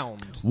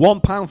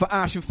 £1 for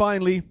Ash, and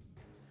finally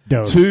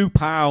Dose.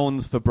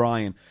 £2 for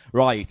Brian.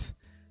 Right.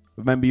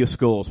 Remember your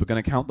scores. We're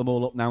going to count them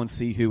all up now and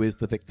see who is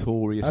the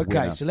victorious Okay,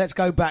 winner. so let's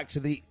go back to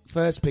the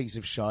first piece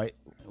of shite.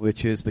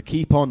 Which is the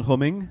Keep On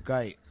Humming.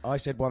 Great. I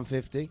said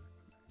 150.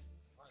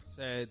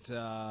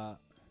 I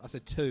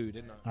said 2,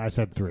 didn't I? I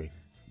said 3.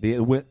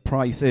 The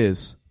price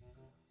is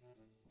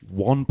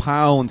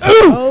 £1.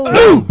 Ooh,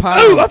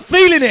 £1. I'm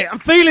feeling it. I'm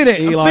feeling it.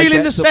 Eli I'm feeling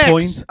the gets a sex.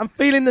 point. I'm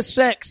feeling the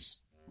sex.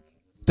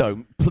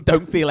 Don't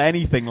feel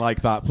anything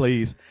like that,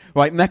 please.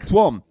 Right, next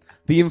one.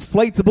 The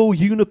inflatable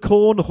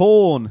unicorn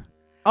horn.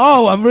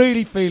 Oh, I'm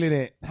really feeling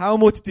it. How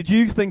much did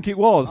you think it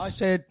was? I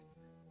said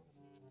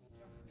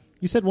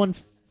You said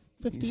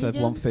 150. You said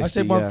again? 150. I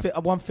said yeah.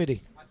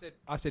 150.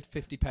 I said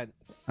 50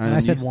 pence. And I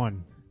said you-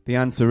 1. The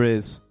answer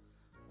is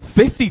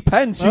 50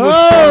 pence. You were Oh!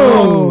 spot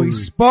on. Oh,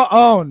 he's spot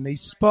on.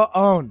 He's spot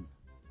on.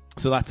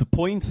 So that's a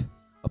point,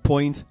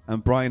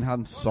 and Brian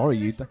hadn't. Sorry,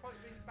 you.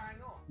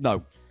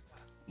 No.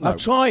 I've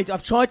tried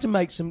to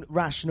make some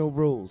rational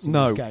rules in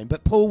No. this game,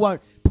 but Paul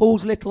won't.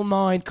 Paul's little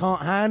mind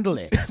can't handle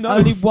it. No.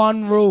 Only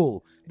one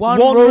rule. One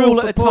rule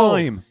for at a Paul.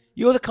 time.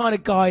 You're the kind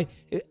of guy.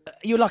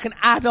 You're like an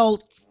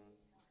adult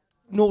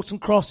Noughts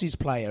and Crosses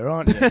player,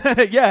 aren't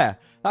you? Yeah,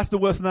 that's the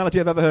worst analogy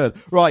I've ever heard.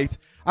 Right,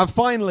 and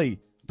finally,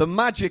 the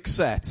magic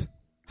set.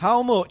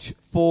 How much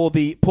for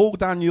the Paul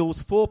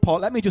Daniels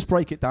 4-part? Let me just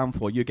break it down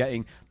for you. You're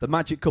getting the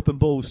magic cup and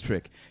balls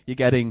trick. You're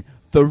getting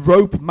the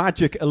rope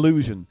magic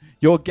illusion.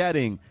 You're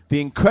getting the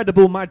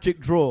incredible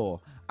magic draw.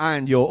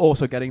 And you're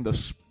also getting the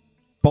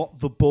spot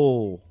the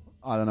ball.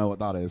 I don't know what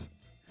that is.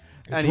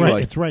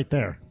 Anyway, It's right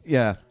there.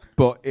 yeah,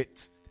 but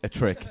it's a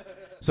trick.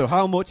 So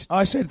how much?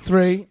 I said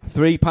 3.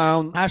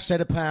 £3. Ash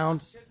said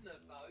 £1.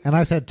 And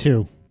I said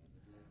 2.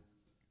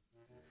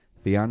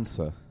 The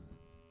answer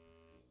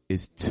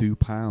is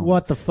 £2.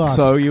 What the fuck?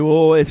 So you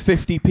all, it's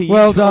 50p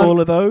Well each for done.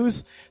 all of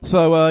those.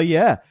 So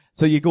yeah,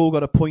 so you all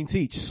got a point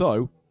each.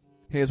 So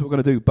here's what we're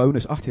going to do.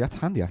 Bonus. Actually, that's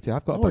handy. Actually,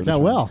 I've got a That worked bonus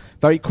out round. well.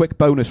 Very quick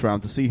bonus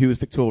round to see who is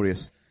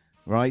victorious.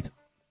 Right?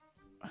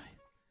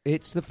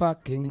 It's the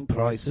fucking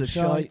price of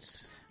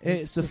shite.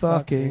 It's the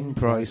fucking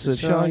price of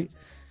shite.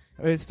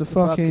 It's the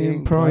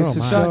fucking price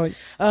of shite.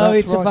 Oh,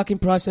 That's it's the right. fucking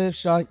price of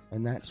shite.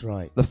 And that's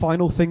right. The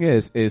final thing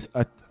is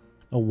a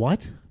A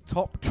what?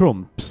 top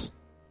trumps.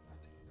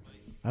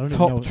 I don't even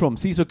know. Top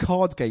trumps. These are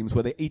card games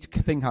where each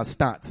thing has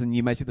stats, and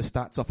you measure the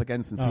stats off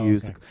against and see Oh,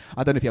 who's. okay.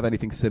 I don't know if you have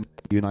anything similar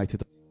to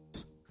United.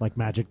 Like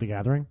Magic the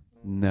Gathering?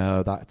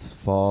 No, that's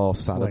far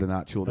sadder Like- than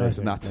actual I this,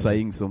 see, and that's okay.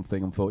 saying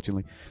something,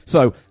 unfortunately.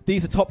 So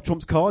these are top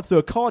trumps cards. They're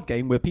a card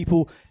game where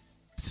people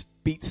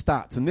beat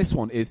stats, and this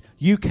one is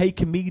UK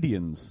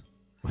comedians.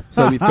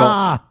 So we've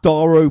got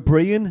Dara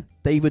O'Brien,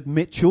 David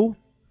Mitchell,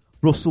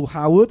 Russell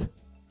Howard,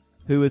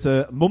 who is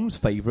a mum's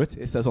favourite,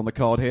 it says on the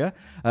card here,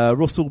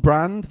 Russell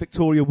Brand,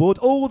 Victoria Wood,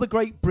 all the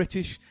great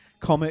British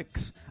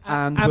comics,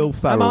 and Will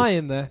Ferrell. Am I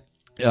in there?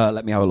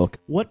 Let me have a look.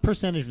 What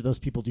percentage of those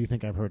people do you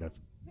think I've heard of?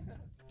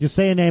 Just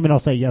say a name and I'll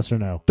say yes or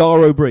no.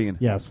 Dara O'Brien.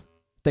 Yes.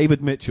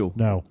 David Mitchell.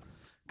 No.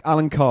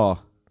 Alan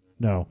Carr.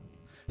 No.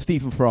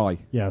 Stephen Fry.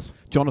 Yes.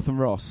 Jonathan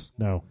Ross.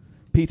 No.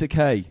 Peter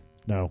Kay.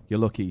 No. You're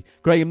lucky.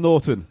 Graham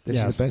Norton. This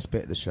Yes. is the best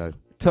bit of the show.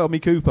 Tommy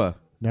Cooper.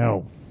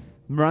 No.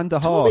 Miranda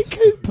Hart.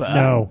 Cooper?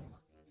 No.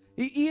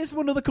 He is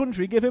from another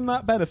country. Give him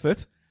that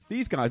benefit.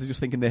 These guys are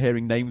just thinking they're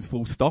hearing names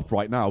full stop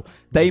right now.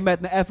 Dame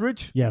Edna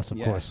Everage. Yes, of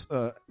course.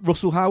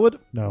 Russell Howard.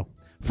 No.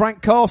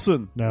 Frank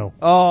Carson. No.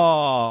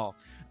 Oh.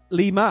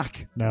 Lee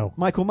Mack. No.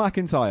 Michael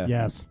McIntyre.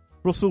 Yes.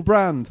 Russell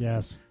Brand.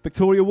 Yes.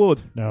 Victoria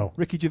Wood. No.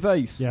 Ricky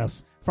Gervais.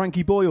 Yes.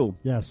 Frankie Boyle.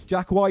 Yes.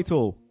 Jack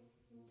Whitehall.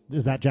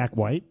 Is that Jack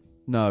White?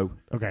 No.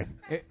 Okay.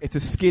 It's a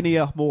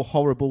skinnier, more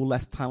horrible,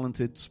 less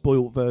talented,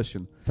 spoilt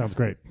version. Sounds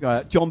great.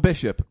 John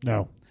Bishop.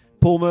 No.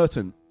 Paul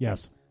Merton.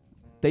 Yes.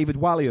 David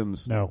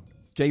Walliams. No.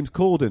 James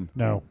Corden.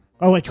 No.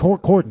 Oh, wait,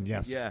 Corden,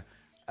 yes. Yeah.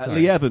 Sorry.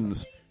 Lee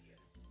Evans.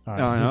 I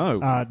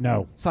know.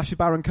 No. Sacha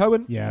Baron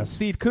Cohen. Yes.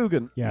 Steve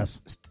Coogan.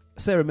 Yes.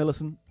 Sarah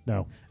Millicent.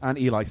 No. And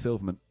Eli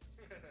Silverman.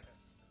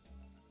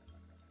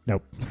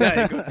 Nope.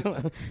 There you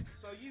go.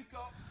 So you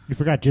got... You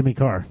forgot Jimmy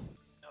Carr.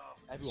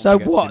 So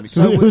forgets what? Jimmy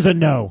So Who's a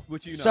no?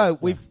 Would you know? So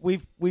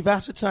we've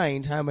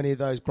ascertained how many of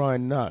those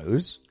Brian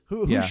knows.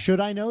 Who Yeah. should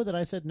I know that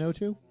I said no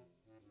to?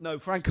 No,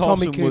 Frank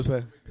Tommy Carson was...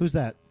 Cooper. Who's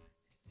that?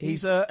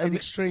 He's an an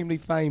extremely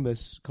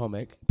famous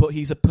comic. But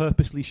he's a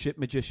purposely shit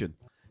magician.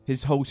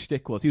 His whole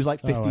shtick was... He was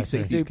like 50s, I see.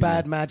 60s. Do comedian.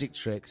 bad magic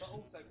tricks.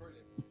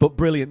 But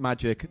brilliant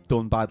magic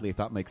done badly, if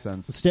that makes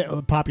sense.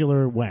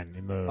 Popular when?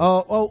 In the...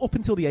 Oh, up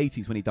until the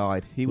 80s when he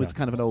died. He was Yeah.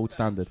 kind of an old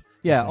standard.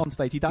 Yeah, on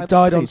stage. He He died,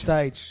 died on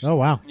stage. Oh,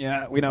 wow.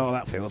 Yeah, we know how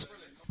that feels.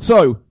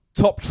 So,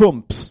 top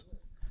trumps.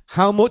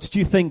 How much do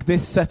you think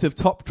this set of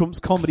top trumps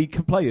comedy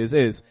players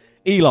is?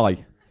 Eli,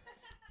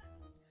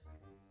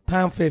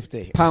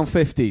 £1.50.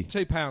 £1.50.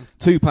 £2.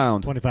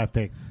 £2.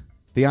 25p.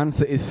 The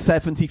answer is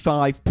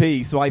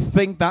 75p. So I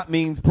think that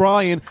means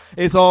Brian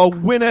is our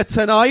winner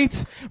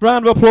tonight.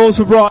 Round of applause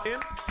for Brian.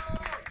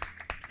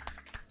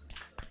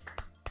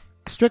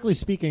 Strictly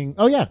speaking...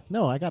 Oh, yeah.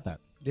 No, I got that.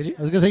 Did you?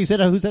 I was going to say, you said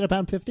who said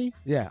 £1.50?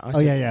 Yeah. I Oh,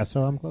 said, yeah.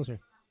 So I'm closer.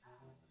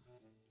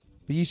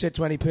 But you said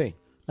 20p.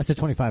 I said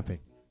 25p.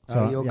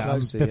 So you're yeah,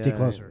 closer. I'm 50 yeah,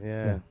 closer.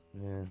 Yeah.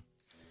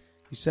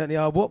 You certainly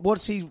are.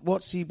 What's he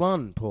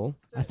won, Paul?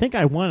 I think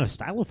I won a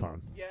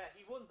stylophone. Yeah,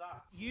 he won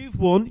that. You've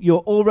won.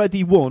 You're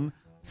already won.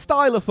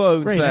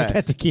 Stylophone Great, set. I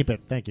get to keep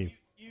it. Thank you.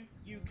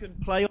 You can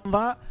play on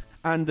that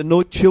and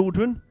annoy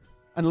children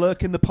and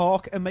lurk in the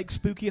park and make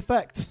spooky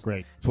effects.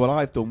 Great. It's what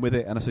I've done with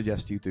it, and I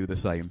suggest you do the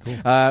same. Cool.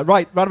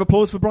 Right, round of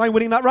applause for Brian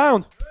winning that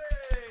round.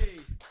 Hey.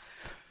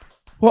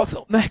 What's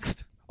up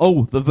next?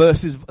 Oh, the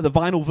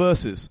vinyl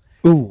verses.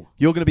 Ooh.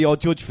 You're going to be our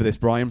judge for this,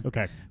 Brian.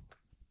 Okay.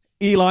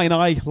 Eli and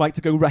I like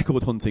to go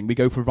record hunting. We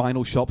go for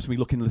vinyl shops and we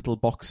look in little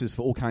boxes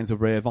for all kinds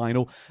of rare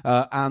vinyl.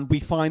 And we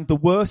find the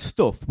worst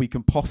stuff we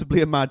can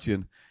possibly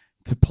imagine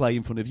to play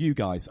in front of you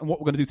guys. And what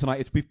we're going to do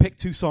tonight is we've picked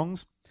 2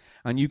 songs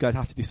and you guys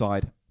have to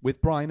decide,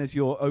 with Brian as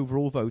your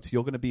overall vote,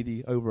 you're going to be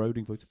the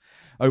overriding vote,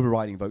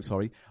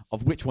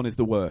 of which one is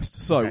the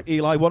worst. So, Okay.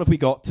 Eli, what have we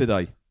got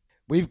today?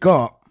 We've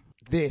got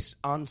this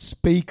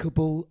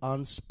unspeakable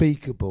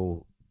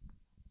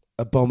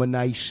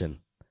abomination.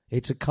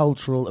 It's a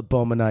cultural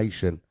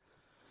abomination.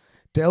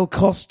 Del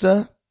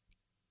Costa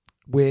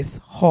with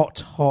Hot,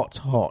 Hot,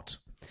 Hot.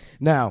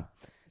 Now,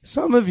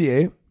 some of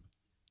you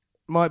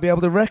might be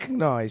able to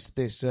recognise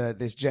this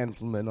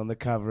gentleman on the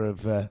cover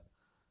of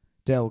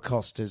Del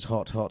Costa's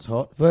Hot, Hot,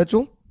 Hot.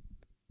 Virgil?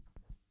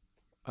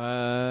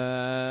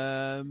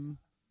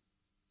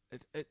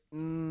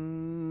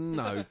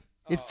 No.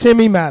 It's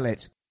Timmy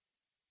Mallet.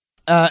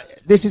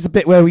 This is a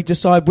bit where we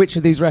decide which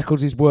of these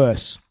records is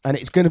worse, and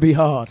it's going to be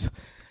hard.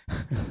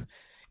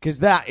 Because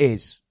that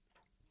is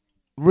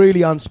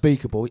really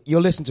unspeakable.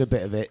 You'll listen to a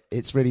bit of it.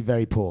 It's really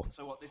very poor.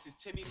 So what, this is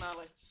Timmy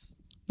Mallet's...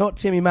 Not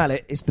Timmy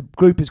Mallet. It's the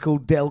group is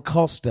called Del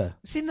Costa.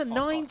 It's in the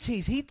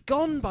 90s. He'd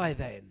gone by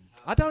then.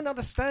 I don't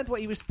understand what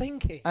he was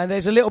thinking. And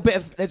there's a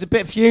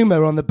bit of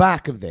humour on the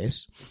back of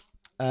this.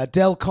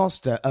 Del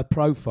Costa, a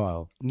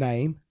profile.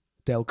 Name,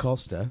 Del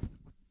Costa.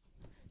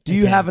 Do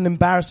you have an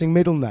embarrassing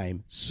middle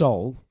name?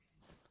 Sol.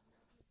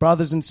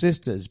 Brothers and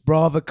sisters,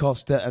 Brava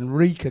Costa,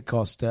 Enrica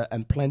Costa,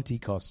 and Plenty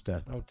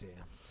Costa. Oh, dear.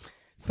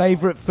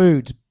 Favourite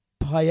food,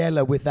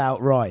 paella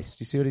without rice.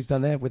 Do you see what he's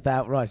done there?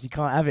 Without rice. You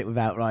can't have it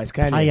without rice,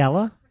 can you?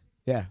 Paella?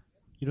 Yeah.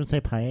 You don't say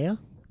paella?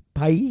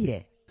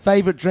 Paella.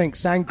 Favourite drink,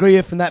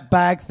 sangria from that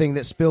bag thing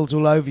that spills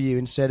all over you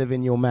instead of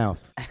in your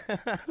mouth.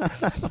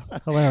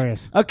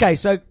 Hilarious. Okay,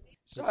 so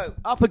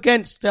up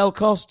against Del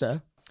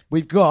Costa,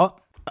 we've got,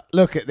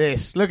 look at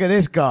this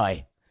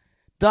guy.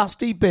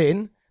 Dusty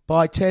Bin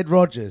by Ted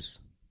Rogers.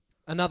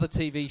 Another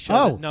TV show.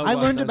 Oh, that no I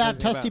one learned knows about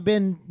anything Dusty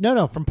Bin.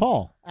 No, from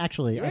Paul,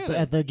 actually, Really?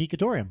 at the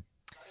Geekatorium.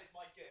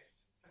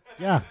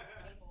 Yeah.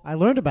 I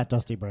learned about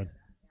Dusty Bin.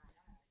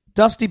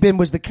 Dusty Bin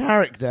was the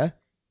character,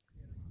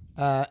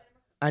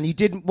 and you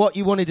didn't. What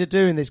you wanted to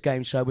do in this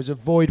game show was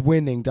avoid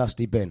winning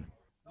Dusty Bin.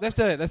 Let's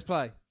do it. Let's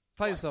play.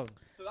 Play the song.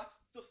 So that's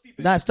Dusty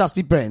Bin. That's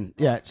Dusty Bin.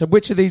 Yeah. So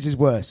which of these is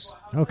worse?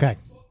 Okay.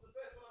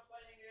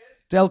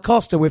 Del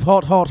Costa with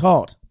Hot, Hot,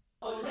 Hot.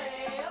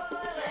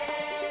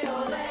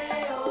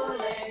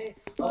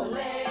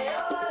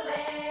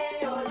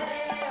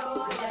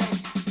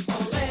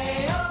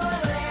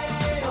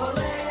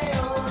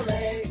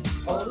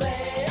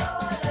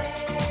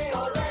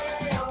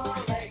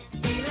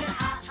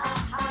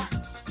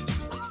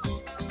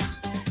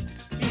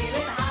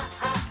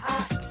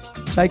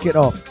 Take it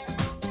off.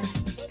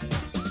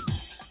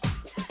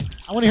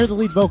 I want to hear the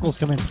lead vocals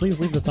come in. Please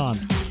leave this on.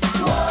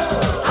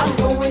 I'm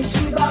going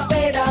to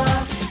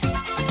Barbados.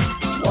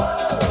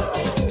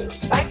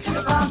 Whoa. Back to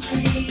the palm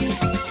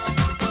trees.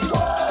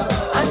 Whoa.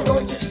 I'm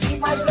going to see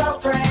my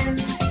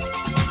girlfriend.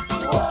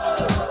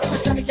 Whoa. In the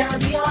sunny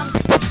Caribbean.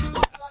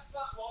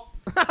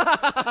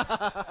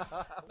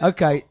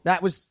 Okay,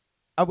 that was.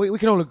 We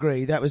can all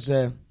agree that was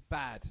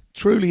Bad.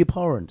 truly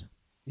abhorrent.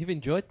 You've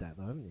enjoyed that,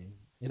 though, haven't you?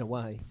 In a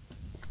way.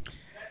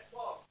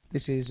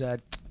 This is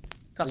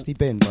Dusty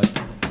Bin by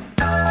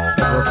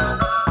Ted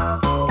Rogers.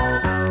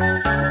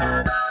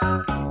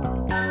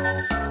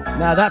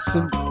 Now that's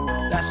some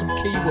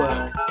key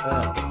work.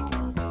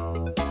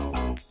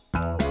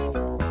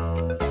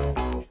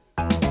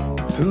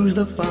 Who's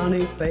the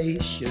funny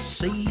face you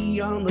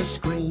see on the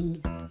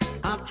screen?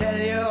 I'll tell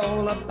you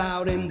all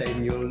about him,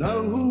 then you'll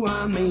know who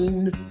I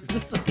mean. Is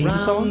this the theme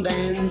song? Round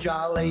and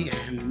jolly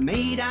and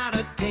made out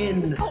of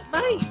tin. It's got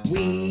mates.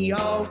 We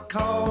all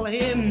call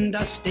him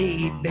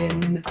Dusty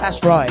Bin.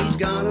 That's right. He's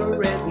got a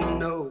red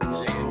nose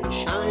and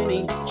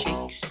shiny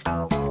cheeks.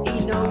 He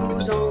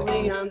knows all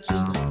the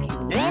answers, but he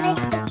never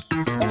speaks.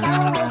 He's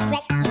always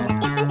dressed in a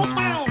different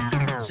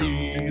disguise.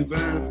 See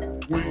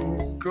that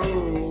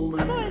twinkle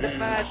Am I in a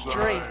bad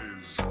dream?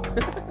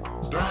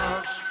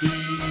 Dusty,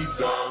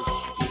 Dusty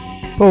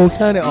Paul,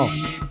 turn it off.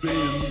 Bin. We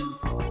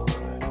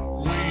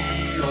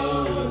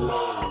all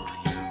love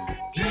you.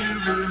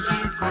 Give us a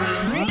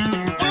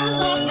grin.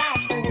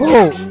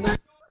 Paul.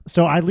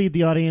 So I lead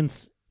the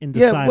audience in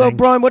Yeah, deciding. well,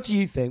 Brian, what do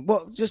you think?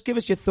 Just give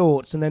us your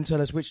thoughts and then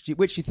tell us which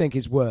you think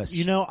is worse.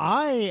 You know,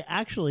 I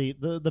actually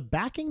the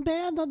backing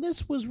band on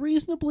this was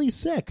reasonably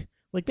sick.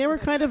 Like they were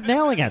kind of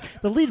nailing it.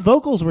 The lead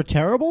vocals were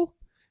terrible,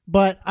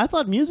 but I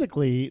thought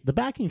musically the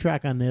backing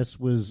track on this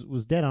was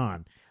dead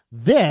on.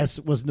 This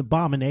was an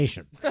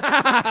abomination.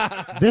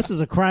 This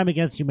is a crime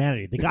against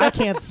humanity. The guy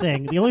can't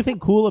sing. The only thing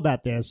cool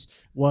about this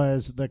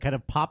was the kind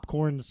of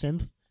popcorn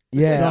synth.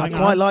 yeah, I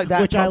going quite on, like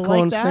that which I popcorn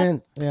like that.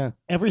 synth. Yeah.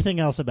 Everything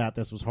else about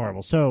this was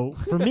horrible. So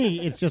for me,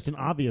 it's just an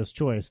obvious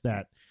choice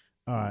that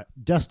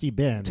Dusty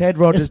Bin. Ted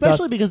Rogers,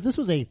 especially because this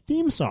was a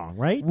theme song,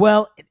 right?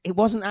 Well, it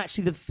wasn't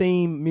actually the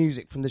theme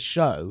music from the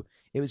show.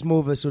 It was more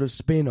of a sort of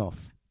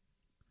spin-off.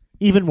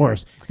 Even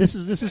worse. This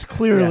is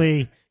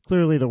clearly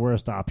the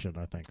worst option,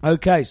 I think.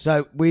 Okay,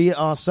 so we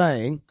are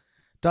saying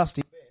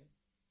Dusty.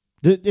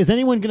 Is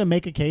anyone going to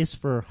make a case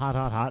for Hot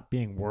Hot Hot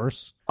being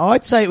worse?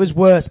 I'd say it was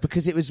worse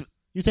because it was.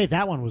 You'd say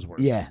that one was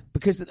worse. Yeah,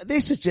 because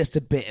this is just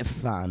a bit of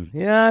fun,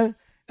 you know,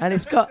 and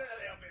it's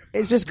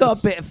just got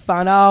a bit of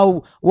fun.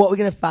 Oh, what are we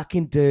gonna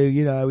fucking do?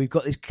 You know, we've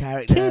got this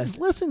character. Kids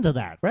listen to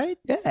that, right?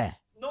 Yeah.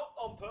 Not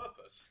on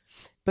purpose.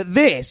 But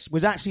this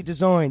was actually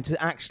designed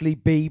to actually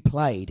be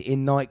played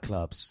in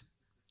nightclubs.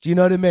 Do you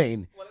know what I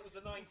mean? Well, it was the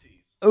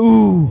 90s.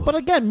 Ooh. But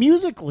again,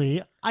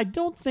 musically, I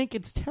don't think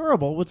it's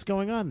terrible what's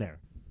going on there.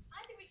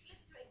 I think we should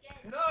listen to it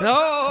again.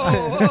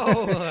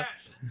 No!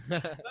 No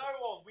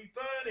one, we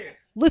burn it.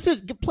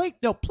 Listen, play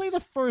the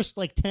first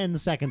like 10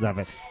 seconds of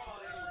it.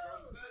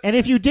 And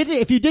if you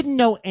didn't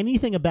know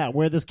anything about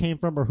where this came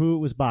from or who it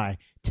was by,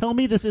 tell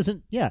me this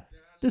isn't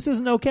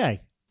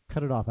okay.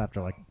 Cut it off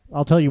after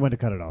I'll tell you when to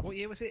cut it off. What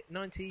year was it?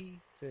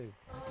 92.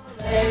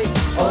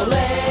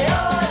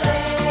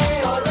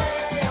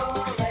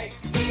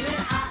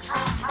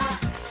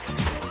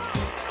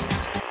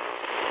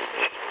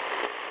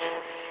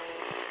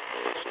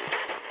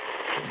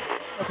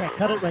 Okay,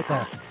 cut it right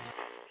there.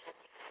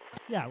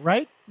 Yeah,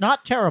 right?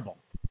 Not terrible.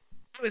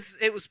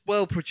 It was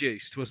well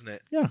produced, wasn't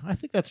it? Yeah, I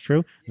think that's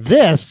true.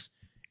 This,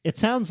 it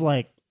sounds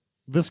like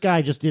this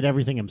guy just did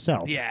everything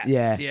himself. Yeah.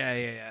 Yeah.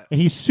 Yeah.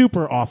 And he's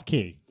super off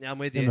key. I'm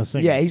with in you. the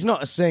singing. Yeah, he's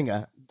not a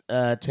singer,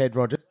 Ted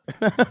Rogers.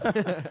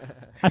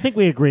 I think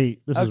we agree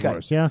this is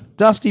worse, yeah?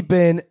 Dusty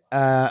Bin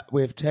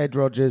with Ted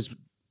Rogers.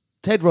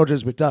 Ted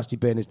Rogers with Dusty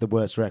Bin is the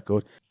worst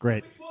record.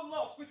 Great. Which one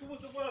lost? Which one was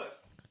the worst?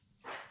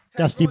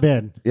 Dusty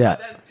Bin. Yeah.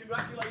 Then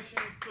congratulations,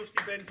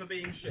 Dusty Bin, for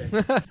being shit.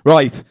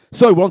 Right,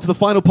 so we're on to the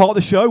final part of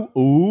the show.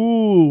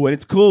 Ooh, and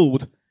it's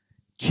called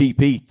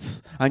Cheap Eats.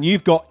 And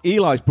you've got,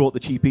 Eli's brought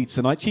the Cheap Eats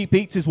tonight. Cheap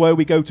Eats is where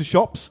we go to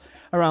shops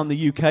around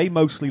the UK,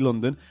 mostly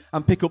London,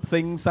 and pick up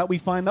things that we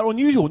find that are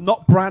unusual,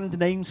 not brand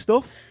name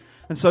stuff.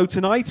 And so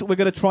tonight we're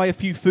going to try a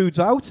few foods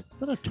out. Is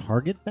that a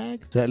Target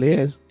bag? Certainly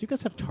is. Do you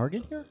guys have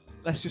Target here?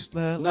 Let's just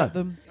let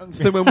them.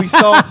 So when we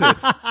started,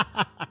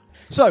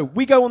 So,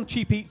 we go on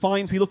Cheap Eat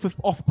finds, we look for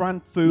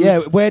off-brand food. Yeah,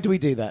 where do we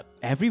do that?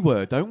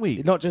 Everywhere, don't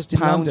we? Not just in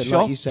Pound London,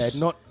 like you shops. said.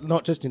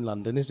 Not just in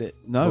London, is it?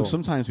 No, Or-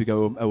 sometimes we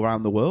go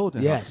around the world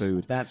and Yes, have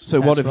food. that's So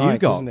what have right, you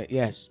got? isn't it?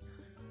 Yes.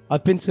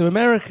 I've been to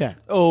America.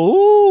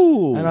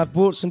 Oh! And I've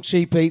bought some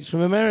Cheap Eats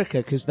from America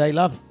because they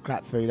love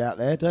crap food out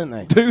there, don't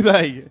they? Do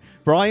they?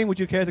 Brian, would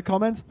you care to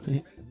comment?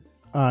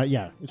 Yeah.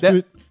 Yeah.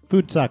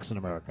 Food sucks in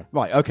America.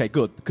 Right, okay,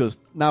 good. Because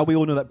now we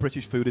all know that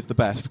British food is the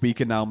best. We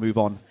can now move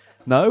on.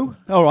 No?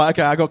 All right,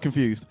 okay, I got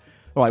confused.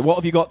 All right, what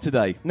have you got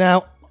today?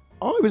 Now,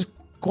 I was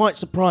quite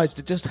surprised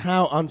at just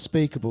how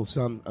unspeakable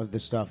some of the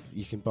stuff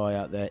you can buy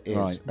out there is.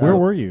 Right. Where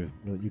were you?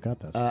 You got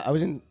this. I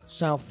was in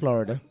South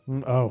Florida.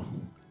 Oh,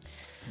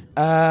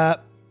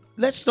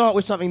 Let's start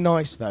with something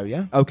nice, though,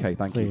 yeah? Okay,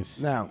 thank please.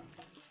 Now,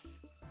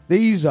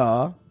 these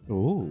are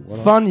you.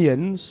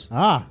 Funyuns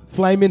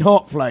Flaming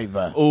Hot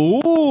flavour.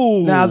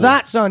 Ooh. Now,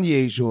 that's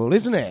unusual,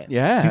 isn't it?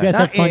 Yeah. You guys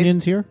have That is-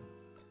 Funyuns here?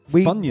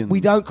 Funyuns?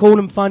 We don't call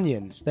them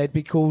Funyuns. They'd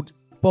be called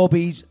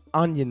Bobby's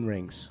Onion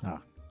Rings. Ah.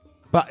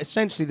 But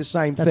essentially the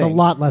same That's thing. a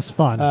lot less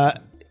fun.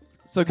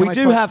 So can We I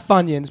do try- have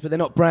Funyuns, but they're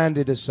not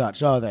branded as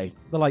such, are they?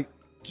 They're like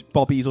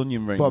Bobby's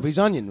onion rings. Bobby's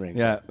Onion Rings.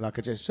 Yeah. Like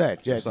I just said.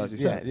 Yeah, Just as you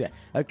yeah, said.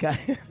 yeah.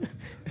 Okay.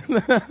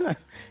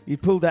 You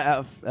pulled that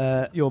out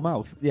of Your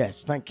mouth. Yes,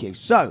 thank you.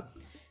 So,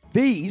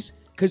 these,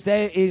 because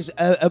there is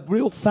a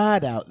real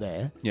fad out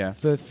there Yeah.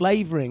 for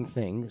flavouring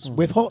things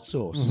with hot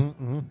sauce.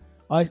 Mm-hmm.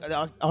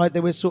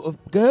 There were sort of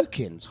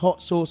gherkins, hot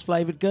sauce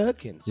flavoured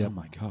gherkins. Oh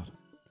my god.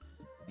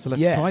 So let's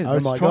Yeah. try it. Oh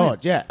Let's my try god.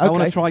 it. Yeah. I want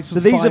to okay. try some So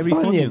these are fiery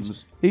Funyuns.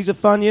 These are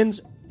Funyuns.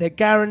 They're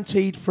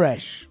guaranteed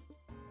fresh.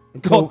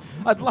 God,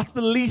 that's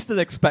the least I'd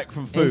expect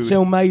from food.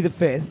 Until May the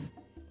 5th.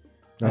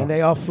 Oh. And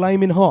they are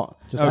flaming hot.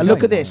 Just Now okay.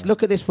 look at this.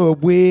 Look at this for a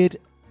weird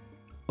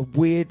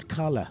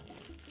colour.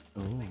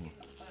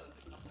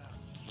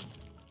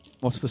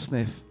 What's the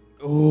sniff?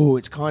 Oh,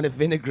 it's kind of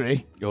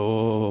vinegary.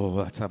 Oh,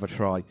 let's have a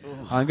try.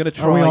 I'm going to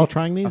try. Are we all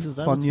trying these? a Is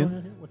that what's going Funyun.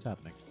 on here? What's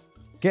happening?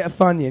 Get a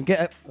Funyun. Get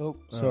a... Oh,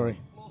 sorry.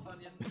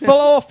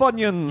 Four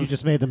Funyuns. You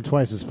just made them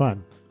twice as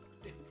fun.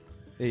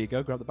 There you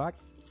go. Grab the bag.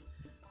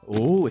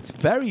 Oh, it's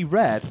very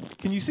red.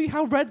 Can you see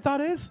how red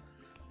that is?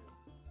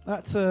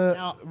 That's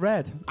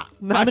red. I'm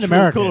Natural an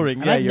American, colouring.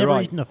 and Yeah, I've you're never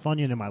right. eaten a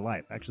Funyun in my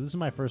life. Actually, this is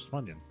my first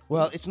Funyun.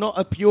 Well, it's not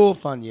a pure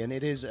Funyun.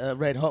 It is a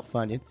red hot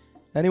Funyun.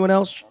 Anyone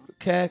else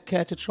care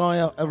to try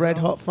a red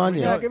hot Funyun?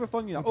 Yeah, give a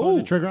Funyun. Pull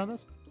the Oh, trigger on this?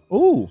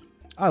 oh,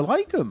 I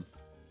like them.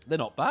 They're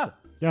not bad.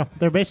 Yeah,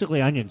 they're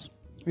basically onions.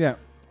 Yeah,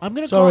 I'm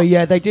gonna. Sorry,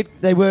 yeah,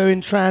 they were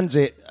in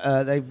transit.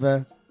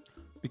 They've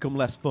become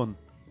less fun.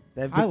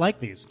 I like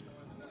these.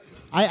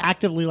 I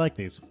actively like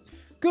these.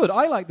 Good,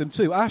 I like them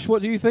too. Ash,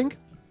 what do you think?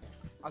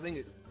 I think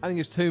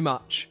it's too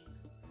much.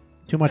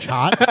 Too much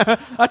hot.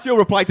 That's your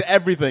reply to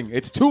everything.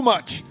 It's too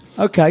much.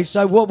 Okay,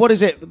 so what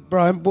is it,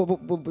 Brian?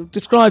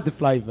 Describe the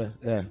flavour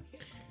there.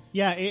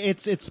 Yeah,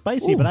 it's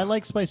spicy, but I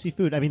like spicy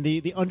food. I mean,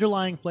 the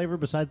underlying flavor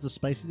besides the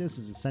spiciness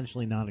is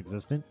essentially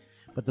non-existent,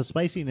 but the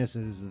spiciness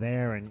is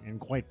there and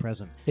quite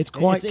present. It's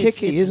quite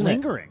kicky, it's isn't it?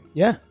 lingering.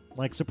 Yeah.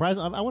 Like, surprise!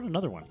 I want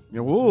another one.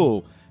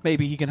 Ooh,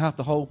 maybe he can have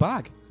the whole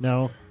bag.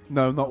 No.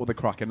 No, not with the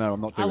cracker. No,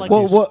 I'm not doing I like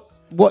that.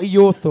 these. What are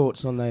your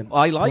thoughts on them?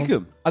 I like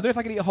them. I don't know if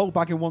I can eat a whole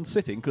bag in one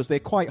sitting because they're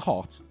quite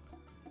hot.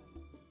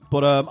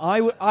 But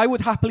I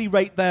would happily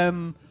rate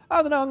them.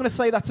 I don't know. I'm going to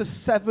say that's a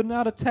 7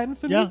 out of 10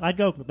 for me. Yeah, I'd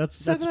go. That's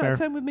 7 out fair. of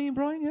 10 with me and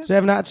Brian. Yeah.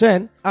 7 out of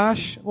 10.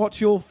 Ash, what's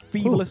your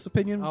feeblest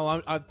opinion?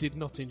 Oh, I did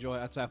not enjoy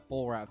it. I'd say a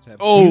 4 out of 10.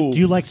 Oh, Do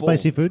you like 4.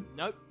 spicy food?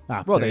 Nope.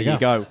 Ah, Well, there you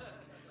go.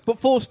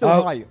 But 4's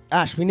still high.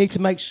 Ash, we need to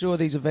make sure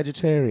these are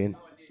vegetarian.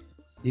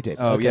 You did.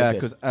 Oh Okay, yeah,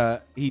 good. because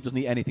he doesn't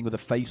eat anything with a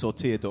face or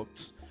tear ducts.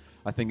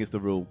 I think is the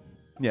rule.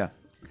 Yeah.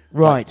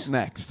 Right.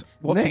 Next,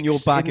 what's Next, in your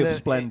bag in of the-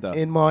 splendor?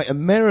 In my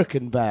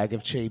American bag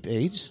of cheap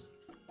eats,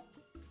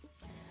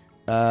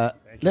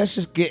 let's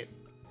just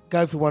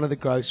go for one of the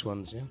gross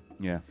ones. Yeah.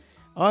 Yeah.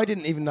 I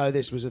didn't even know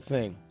this was a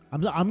thing.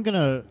 I'm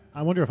gonna.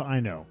 I wonder if I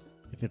know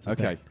if it's a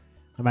Okay. thing.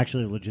 I'm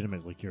actually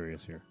legitimately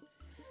curious here.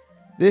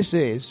 This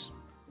is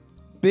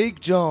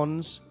Big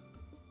John's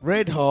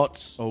Red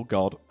Hot's Oh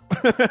God.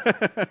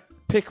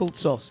 pickled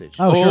sausage.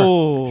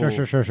 Oh,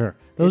 sure.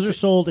 Those are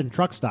sold in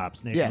truck stops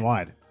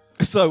nationwide.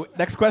 So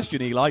next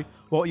question, Eli.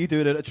 What are you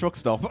doing at a truck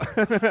stop?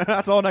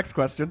 That's our next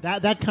question.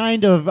 That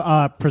kind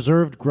of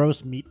preserved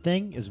gross meat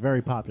thing is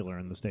very popular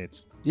in the States.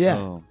 Yeah.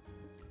 Oh.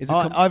 Is it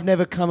I've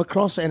never come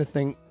across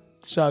anything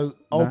so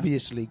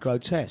obviously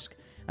grotesque.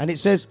 And it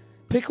says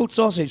pickled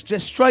sausage,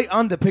 just straight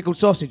under pickled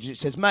sausage, it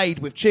says made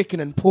with chicken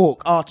and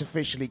pork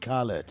artificially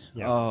coloured.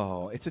 Yeah.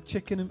 Oh, it's a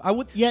chicken. And I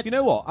would. Yeah. You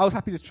know what? I was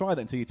happy to try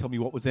that until you told me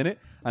what was in it,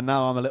 and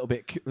now I'm a little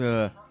bit.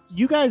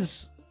 You guys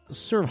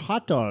serve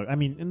hot dog. I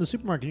mean, in the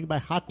supermarket, you can buy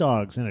hot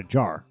dogs in a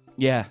jar,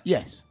 Yeah.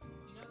 Yes.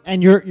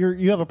 and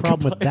you have a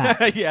problem with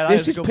that. yeah. That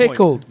This a is good point.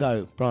 pickled,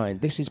 though, Brian.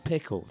 This is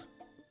pickled.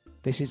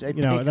 This is a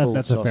You know, pickled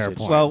that's a fair sausage.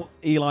 point. Well,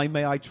 Eli,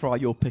 may I try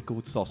your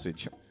pickled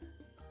sausage?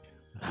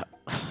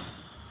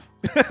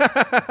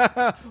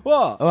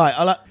 What? All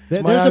right,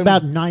 There's my own-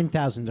 about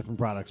 9,000 different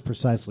products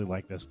precisely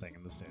like this thing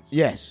in the States.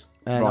 Yes.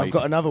 And Right. I've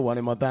got another one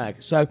in my bag.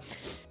 So,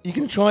 you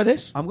can try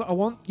this? I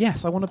want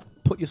to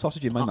put your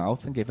sausage in my mouth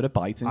and give it a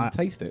bite and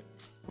taste it,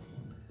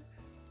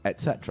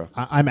 etc.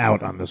 I'm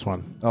out on this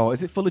one. Oh,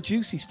 is it full of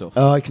juicy stuff?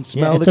 Oh, I can Yeah,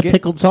 smell it's the a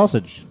pickled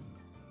sausage.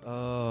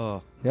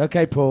 Oh. Yeah,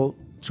 okay, Paul.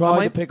 Try Am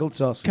the I- pickled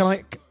sausage.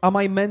 Am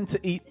I meant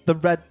to eat the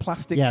red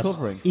plastic Yes.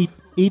 covering?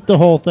 Eat the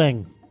whole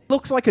thing.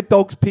 Looks like a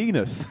dog's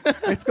penis.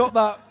 It's got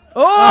that.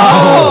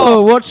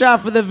 Oh, watch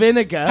out for the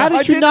vinegar. How I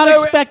did you didn't not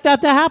know expect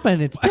that to happen?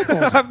 It's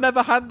pickled. I've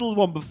never handled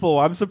one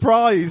before. I'm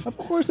surprised. Of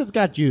course it's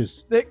got juice.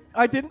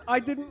 I didn't.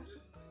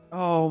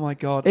 Oh my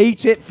god.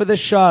 Eat it for the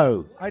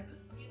show.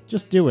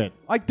 Just do it.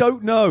 I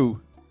don't know.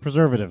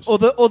 Preservatives.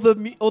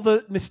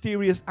 Other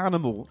mysterious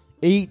animal.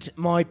 Eat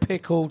my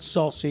pickled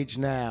sausage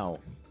now.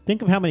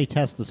 Think of how many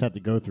tests this had to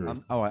go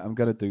through. Alright, I'm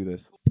gonna do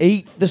this.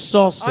 Eat the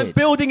sausage. I'm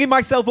building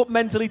myself up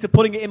mentally to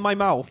putting it in my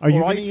mouth. Are you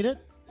alright? going to eat it?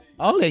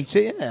 I'll eat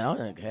it, yeah, I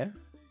don't care.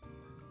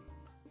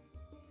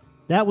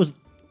 That was...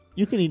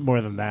 You can eat more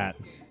than that.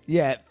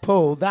 Yeah,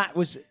 Paul, that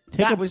was...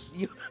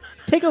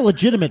 Take a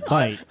legitimate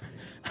bite.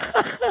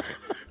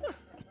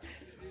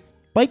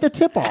 Bite the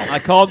tip off. I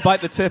can't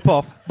bite the tip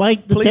off.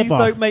 Bite the Please tip off.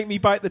 don't make me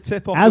bite the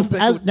tip off.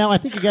 Now, I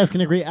think you guys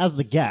can agree, as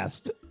the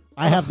guest,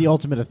 I have the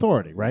ultimate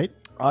authority, right?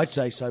 I'd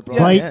say so,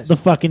 Brian. Bite yes. the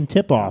fucking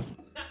tip off.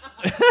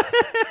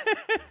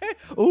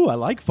 Oh, I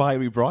like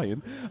fiery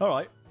Brian.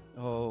 Alright.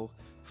 Oh.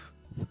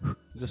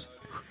 Just...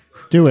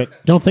 Do it.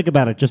 Don't think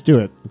about it. Just do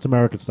it. It's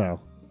American style.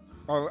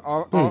 There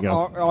you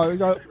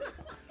go.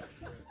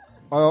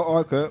 I don't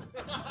like it.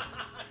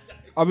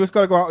 I'm just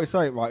going to go out and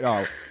say it right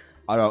now.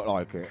 I don't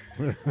like it.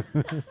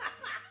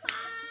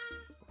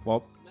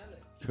 1,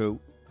 2,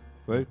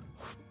 3.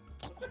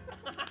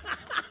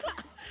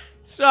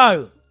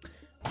 So...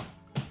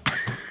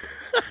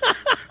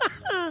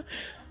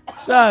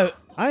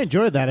 I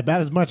enjoyed that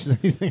about as much as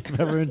anything I've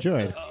ever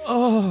enjoyed.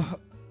 Oh,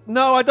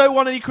 no, I don't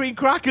want any cream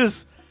crackers.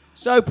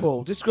 So,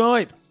 Paul,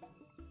 describe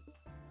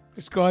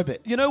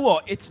it. You know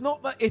what? It's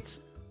not that it's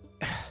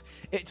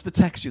the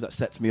texture that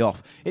sets me off.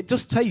 It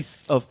just tastes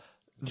of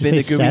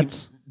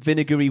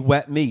vinegary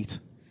wet meat.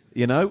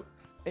 You know,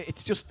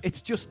 it's just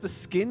the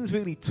skin's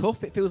really tough.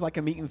 It feels like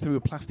I'm eating through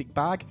a plastic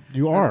bag.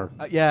 You are.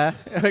 Yeah,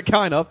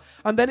 kind of.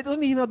 And then it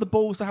doesn't even have the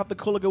balls to have the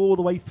colour go all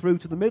the way through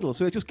to the middle,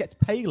 so it just gets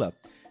paler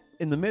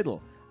in the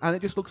middle. And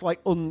it just looks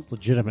like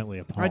legitimately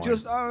appalling.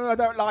 I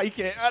don't like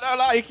it. I don't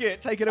like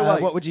it. Take it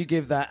away. What would you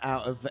give that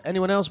out of?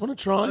 Anyone else want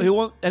to try?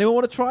 Anyone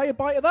want to try a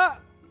bite of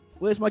that?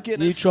 Where's my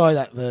Guinness? You try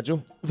that,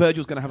 Virgil.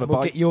 Virgil's going to have a We'll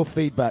bite. get your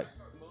feedback.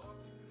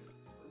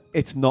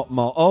 It's not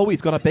more. Oh,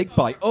 he's got a big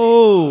bite.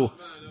 Oh,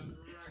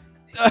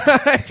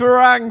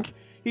 Frank.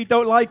 He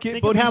don't like it.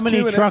 Think but of how he's many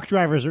doing truck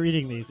drivers are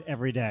eating these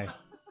every day.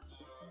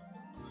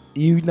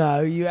 You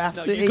know, you have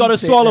to. You've got to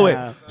swallow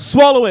it.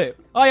 Swallow it.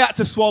 I had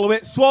to swallow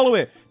it. Swallow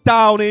it.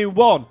 Down in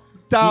one.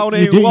 Down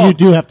in one. You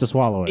do have to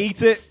swallow it.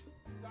 Eat it.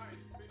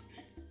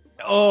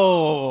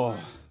 Oh.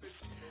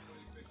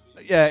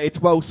 Yeah, it's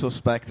well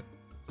suspect.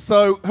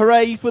 So,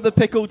 hooray for the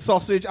pickled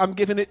sausage. I'm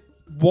giving it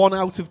 1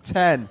 out of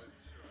 10.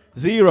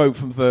 0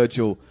 from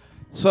Virgil.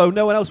 So,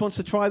 no one else wants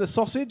to try the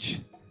sausage?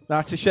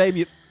 That's a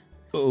shame.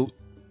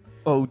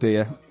 Oh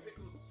dear.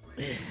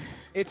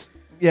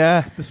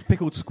 Yeah, the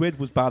pickled squid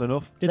was bad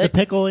enough. Did the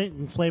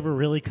pickling flavor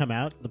really come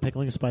out? The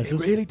pickling spices? It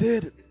really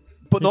did.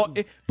 But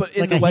but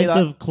in like the a way hint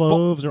that of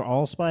cloves or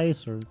allspice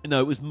or no,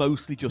 it was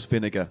mostly just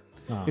vinegar.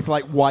 Oh. It's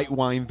like white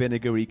wine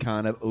vinegary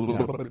kind of.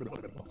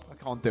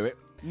 I can't do it.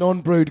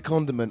 Non-brewed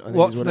condiment. I think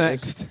What's is what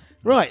next? It is.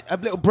 Right, a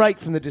little break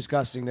from the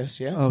disgustingness.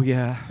 Yeah. Oh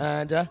yeah.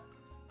 And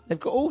they've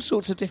got all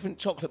sorts of different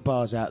chocolate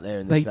bars out there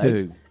in the They States.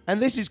 do.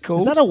 And this is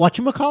called. Is that a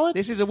whatchamacallit?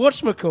 This is a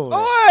whatchamacallit.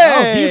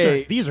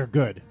 Oh, these are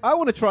good. I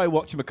want to try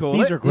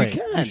whatchamacallit. These are great.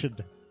 You can. You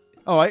should.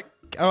 All right.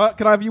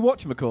 Can I have you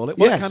whatchamacallit?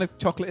 What Yes. kind of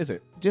chocolate is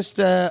it? Just,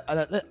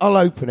 I'll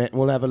open it and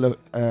we'll have a look.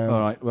 All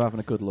right, we're having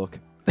a good look.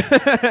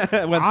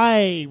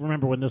 I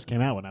remember when this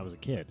came out when I was a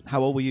kid.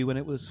 How old were you when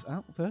it was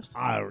out first?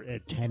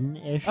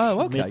 10-ish.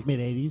 Oh, okay.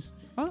 Mid-80s.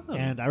 Oh.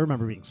 And I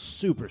remember being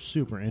super,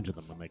 super into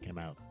them when they came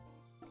out.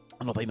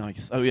 Are they nice?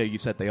 Oh yeah, you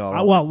said they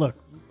are. Well, look,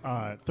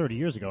 30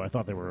 years ago I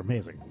thought they were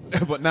amazing.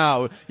 But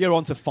now you're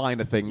on to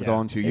finer things, Yeah.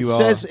 aren't you?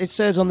 It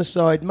says on the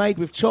side, made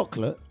with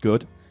chocolate,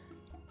 Good.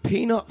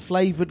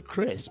 peanut-flavoured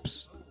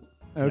crisps.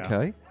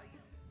 Okay.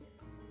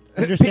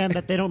 Understand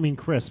that they don't mean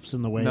crisps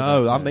in the way.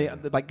 No, that, I mean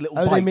like little.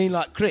 Oh, bites. they mean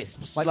like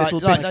crisps, like like little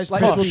those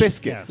like posh- little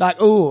biscuits. Yeah. Like,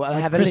 oh, I'll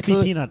Like have a crispy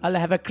little. peanut. I'll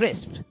have a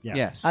crisp. Yeah.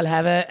 Yes. I'll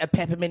have a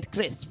peppermint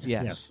crisp.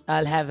 Yes.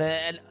 I'll have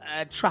a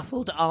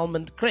truffled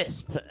almond crisp,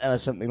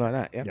 something like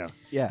that. Yeah. Yeah.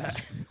 Yeah.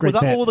 Great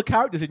Was that bit. all the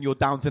characters in your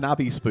Downton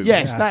Abbey spoon?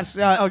 Yes, Yeah. that's.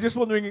 I was just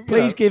wondering. you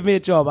Please know, give me a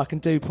job. I can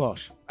do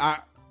posh. can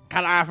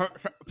I have a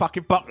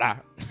fucking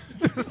butler?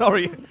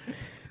 Sorry.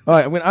 All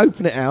right, I'm going to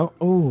open it out.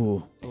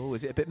 Ooh, Oh,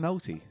 is it a bit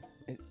melty?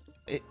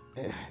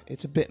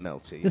 it's a bit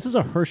melty. This is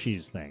a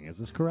Hershey's thing. Is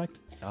this correct?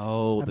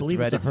 Oh, I the believe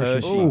it's a dreaded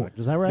Hershey's Hershey. product.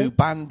 Is that right? Who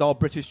banned our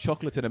British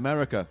chocolate in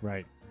America?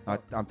 Right. I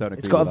don't agree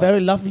It's got a with very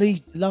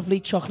lovely,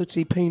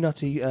 chocolatey,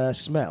 peanutty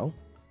smell.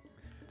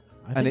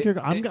 I And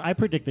think it- I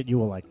predict that you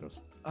will like this.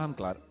 that. I'm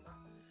glad.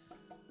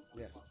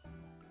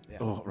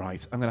 Oh, right.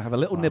 I'm going to have a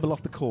little nibble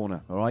off the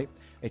corner, all right?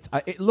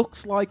 It looks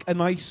like a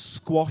nice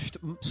squashed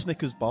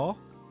Snickers bar.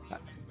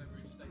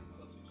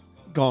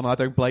 Gone, I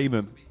don't blame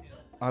him.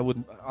 I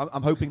wouldn't.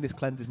 I'm hoping this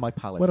cleanses my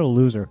palate. What a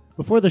loser.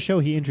 Before the show,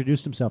 he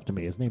introduced himself to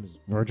me. His name is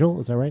Virgil,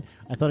 is that right?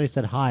 I thought he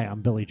said, "Hi,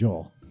 I'm Billy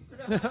Joel."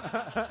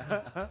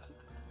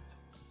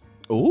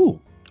 Ooh.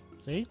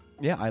 See?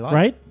 Yeah, I like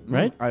Right? it.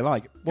 Right? I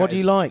like it. What do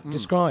you like?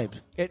 Describe.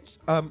 It's,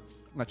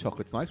 my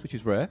chocolate's nice, which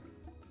is rare.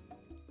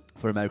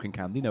 For American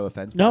candy, no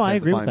offense. No, but I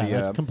tend to agree with find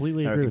that. the, I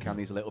completely agree American with that.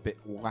 candy's a little bit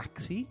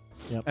waxy.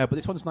 Yep. But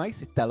this one's nice.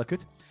 It's delicate.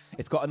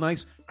 It's got a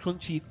nice,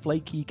 crunchy,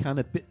 flaky, kind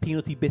of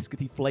peanutty,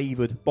 biscuity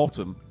flavoured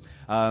bottom,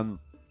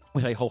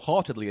 which I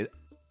wholeheartedly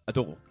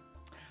adore.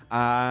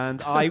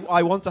 And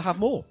I want to have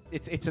more.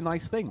 It's a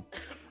nice thing.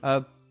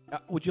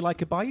 Would you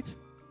like a bite?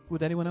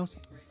 Would anyone else?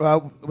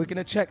 Well, we're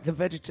going to check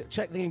the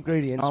check the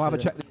ingredients. I'll have a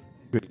for check the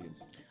ingredients.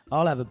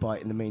 I'll have a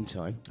bite in the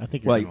meantime. I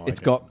think you're Right, gonna like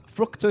it's got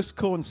fructose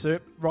corn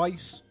syrup,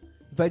 rice,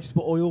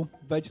 vegetable oil,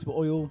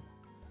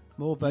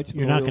 more vegetable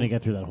You're oil. not going to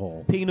get through that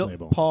whole Peanut,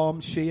 label. palm,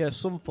 shea,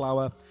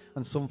 sunflower,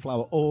 and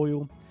sunflower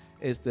oil.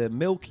 Is there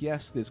milk?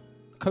 Yes, there's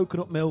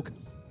coconut milk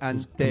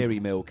and dairy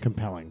milk.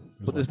 Compelling. is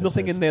But what there's this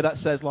nothing is. in there that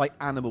says, like,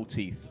 animal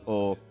teeth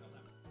or...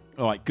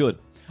 All right, good.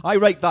 I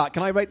rate that.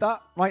 Can I rate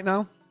that right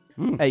now?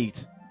 8.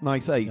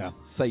 Nice 8. Yeah.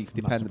 Safe,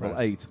 I'm not dependable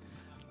surprised. 8.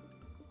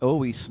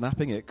 Oh, he's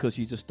snapping it because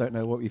you just don't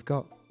know what we've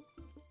got.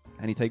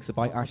 And he takes a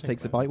bite. Ash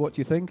takes a bite. What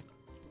do you think?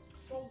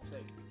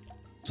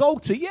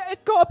 Salty. Yeah,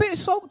 it's got a bit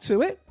of salt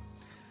to it.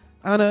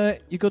 And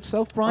your good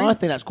self, Brian? I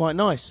think that's quite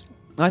nice.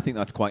 I think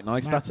that's quite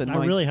nice. That's a I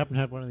nice, really haven't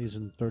had one of these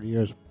in 30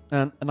 years.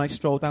 and a nice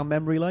stroll down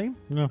memory lane.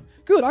 No.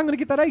 Good. I'm going to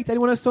give that 8.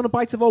 Anyone else want a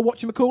bite of old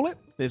whatchamacallit?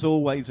 There's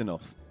always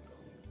enough.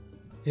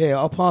 Here,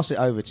 I'll pass it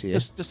over to you.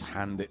 Just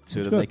hand it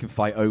to them. good. They can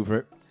fight over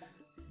it.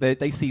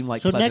 They seem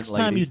like So pleasant next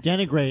time you ladies.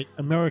 denigrate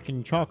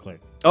American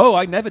chocolate, Oh,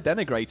 I never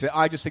denigrate it.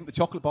 I just think the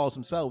chocolate bars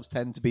themselves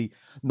tend to be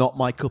not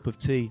my cup of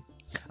tea.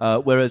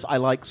 Whereas I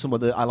like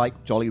I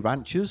like Jolly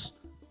Ranchers,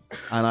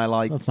 and I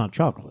like... that's not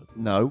chocolate.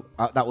 No,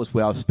 that was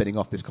where I was spinning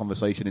off this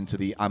conversation into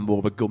the I'm more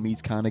of a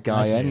gummies kind of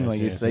guy I see, anyway, I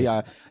see, you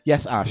I see.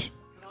 Yes, Ash.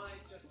 Can I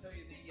just tell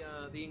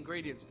you the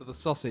ingredients for the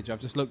sausage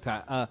I've just looked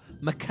at?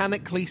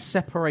 Mechanically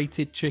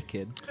separated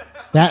chicken,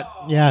 That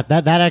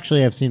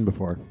actually I've seen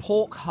before.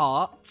 pork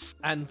hearts,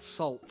 and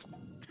salt.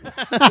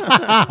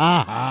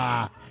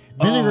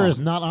 Vinegar is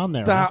not on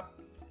there. That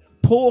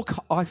pork...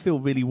 I feel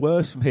really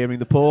worse from hearing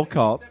the pork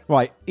heart.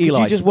 Right, Could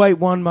Eli. you just wait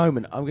one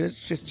moment? I'm going to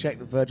just check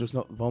that Virgil's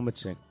not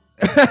vomiting.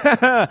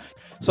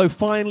 So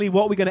finally,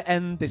 what are we going to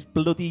end this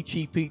bloody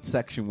cheap eat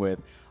section with?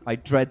 I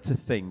dread to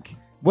think.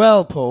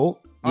 Well, Paul,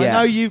 I Yeah.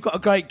 know you've got a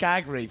great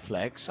gag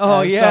reflex.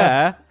 Oh, and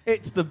yeah.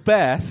 It's the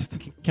best.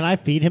 Can I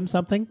feed him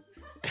something?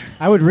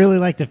 I would really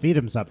like to feed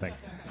him something.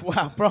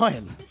 Wow,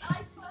 Brian.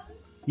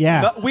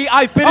 Yeah.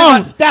 I've been in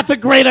Oh, that... that's a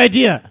great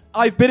idea.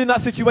 I've been in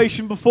that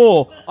situation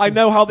before. I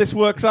know how this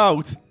works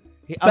out.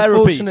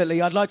 Therapy.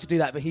 Unfortunately, I'd like to do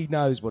that, but he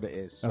knows what it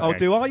is. Okay. Oh,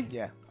 do I?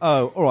 Yeah.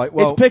 Oh, all right.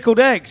 Well, It's pickled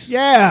eggs.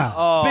 Yeah.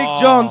 Oh.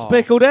 Big John's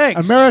pickled eggs.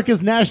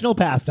 America's national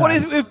pastime. What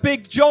is it with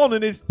Big John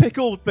and his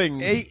pickled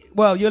things?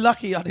 Well, you're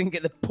lucky I didn't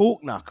get the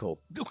pork knuckle.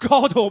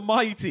 God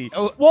almighty.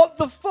 What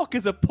the fuck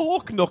is a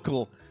pork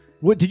knuckle?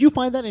 What, did you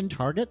find that in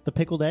Target, the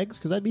pickled eggs?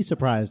 Because I'd be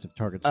surprised if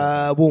Target sold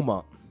them.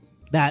 Walmart.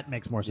 That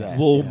makes more sense.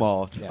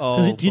 Walmart. Yeah.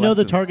 Oh, Do you know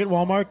the bless 'em. Target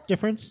Walmart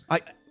difference?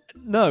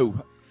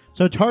 No.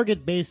 So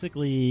Target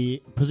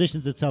basically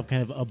positions itself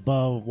kind of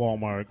above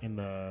Walmart in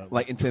the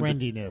Like in terms of-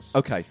 trendiness.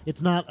 Okay. It's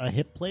not a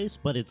hip place,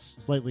 but it's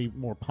slightly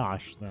more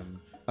posh than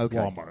Okay.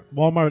 Walmart.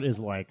 Walmart is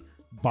like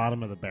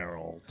bottom of the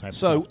barrel type.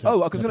 So, stuff. I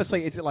was going to say,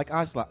 is it like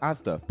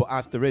Asda? But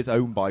Asda is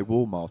owned by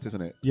Walmart,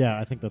 isn't it? Yeah,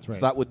 I think that's right.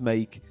 So that would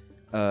make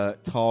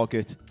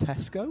Target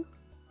Tesco?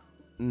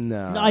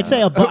 No. No,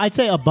 I'd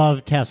say above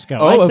Tesco.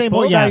 Oh, I'd say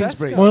more, above yeah,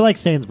 Sainsbury's. more like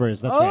Sainsbury's.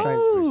 That's right.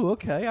 Oh,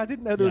 okay. I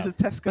didn't know there was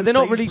a Tesco. But they're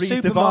not really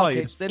Sainsbury's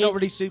supermarkets. divide. They're not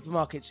really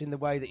supermarkets in the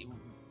way that you...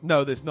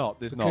 No, there's not.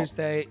 There's Because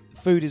not.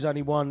 food is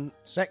only one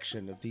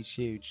section of these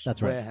huge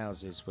That's right.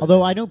 warehouses.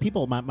 Although I know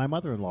people, my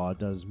mother-in-law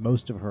does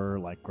most of her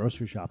like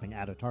grocery shopping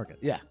at a Target.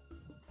 Yeah.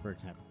 For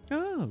example.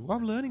 Oh, well,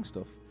 I'm learning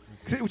stuff.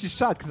 Which is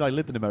sad because I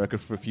lived in America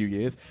for a few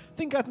years.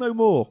 Think I'd know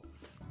more.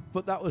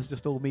 But that was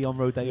just all me on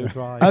Rodeo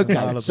Drive. Okay,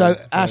 Malibu. so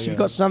Ash, yeah. you've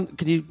got some...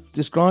 Can you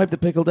describe the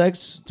pickled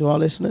eggs to our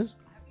listeners?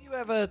 Have you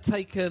ever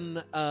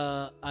taken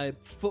a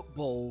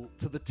football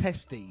to the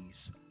testes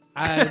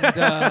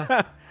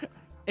and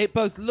it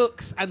both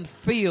looks and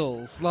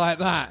feels like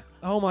that?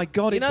 Oh my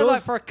God! You it know, does.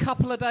 like for a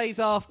couple of days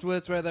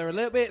afterwards, where they're a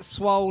little bit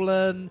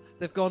swollen,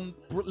 they've gone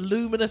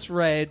luminous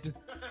red.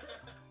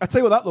 I tell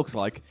you what that looks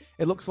like.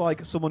 It looks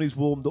like someone who's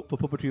warmed up for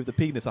puppetry of the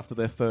penis after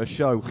their first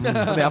show, and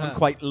they haven't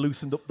quite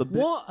loosened up the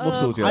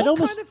muscles yet. What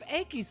kind of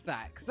egg is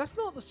that? Because that's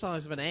not the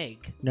size of an egg.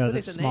 No, but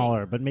that's it's an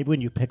smaller. But maybe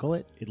when you pickle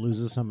it, it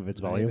loses some of its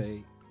egg.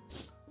 volume.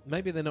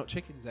 Maybe they're not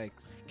chicken's eggs.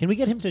 Can we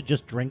get him to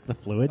just drink the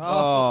fluid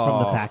Oh.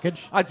 from the package?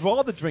 I'd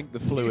rather drink the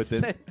fluid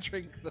than...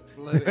 Drink the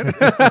fluid.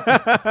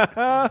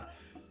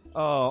 Oh,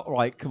 all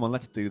right, come on,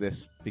 let's do this,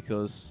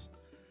 because,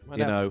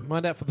 Mind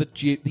out for the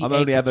I'm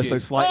only egg ever so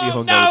juice. slightly oh,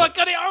 hungover. no, I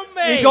got it on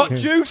me! You got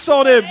juice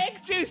on him! Egg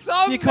juice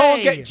on me! You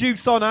can't get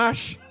juice on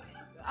Ash.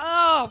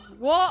 Oh,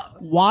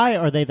 what? Why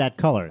are they that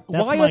color?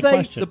 That's Why my are they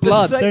question. the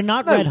blood? They're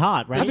not No, red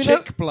hot, right? have you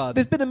Chick know- blood.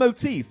 There's been a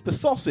motif. The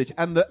sausage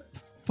and the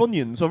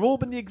Funyuns have all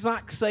been the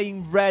exact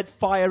same red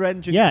fire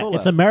engine Yeah, colour.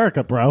 it's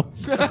America, bro.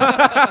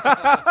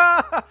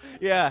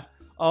 Yeah.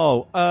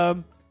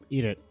 Oh,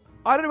 Eat it.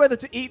 I don't know whether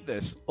to eat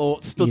this or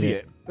study Eat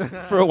it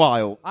for a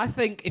while. I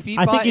think if you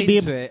I think bite you'd be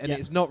into able- it and yeah.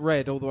 it's not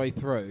red all the way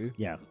through,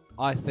 Yeah.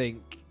 I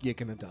think you're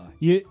going to die.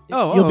 You'll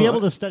Oh, be oh,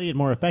 able to study it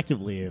more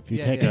effectively if you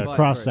Yeah, take yeah, a bite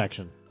cross through.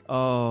 section.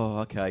 Oh,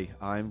 okay.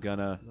 I'm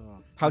gonna.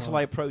 How shall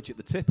I approach it?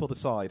 The tip or the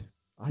side?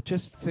 I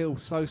just feel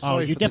so Oh,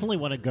 sorry. you for definitely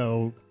want to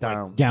go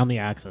Down. down the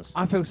axis.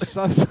 I feel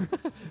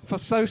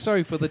so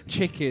sorry for the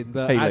chicken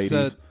that Hey, had ladies.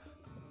 to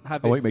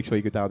have I it. want you to make sure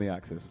you go down the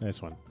axis.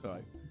 Nice one.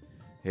 Right.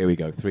 Here we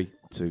go. 3,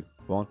 2,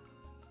 1.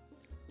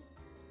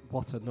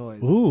 What a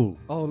noise! Ooh.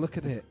 Oh, look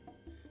at it.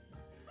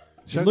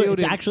 Show Look, the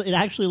it audience.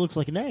 actually looks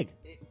like an egg.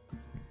 It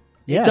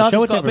Yeah, does.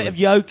 show It's it to got a bit of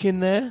everyone. yolk in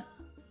there.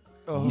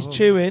 He's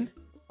chewing.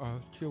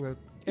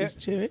 He's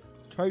chewing.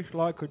 Tastes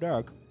like a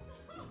dog.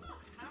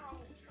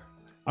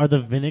 Are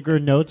the vinegar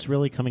notes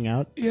really coming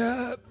out?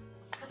 Yeah.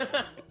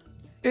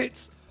 It's.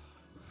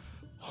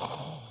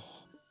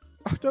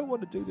 I don't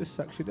want to do this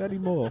section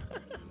anymore.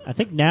 I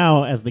think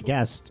now, as the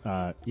guest,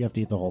 you have to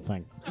eat the whole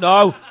thing.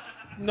 No.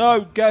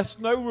 No, guess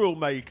no rule,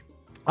 mate.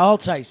 I'll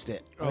taste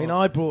it. I mean, Oh.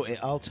 I brought it.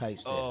 I'll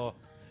taste it. Oh.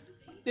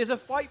 There's a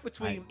fight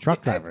between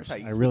Truck the egg drivers.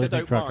 taste, I really which I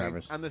think don't truck mind,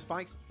 drivers. and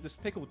there's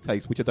pickled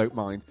taste, which I don't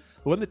mind.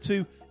 But when the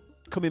two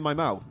come in my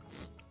mouth,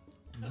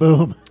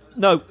 Boom.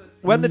 no,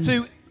 when the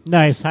two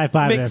Nice. High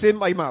five mix there. in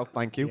my mouth,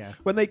 thank you. Yeah.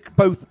 When they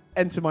both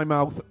enter my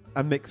mouth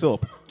and mix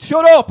up,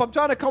 shut up! I'm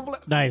trying to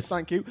compliment. Nice.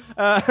 Thank you.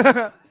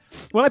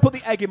 When I put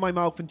the egg in my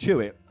mouth and chew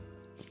it,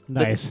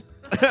 Nice.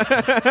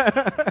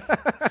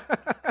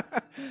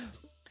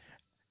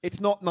 it's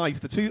not nice.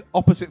 The two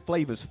opposite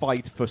flavors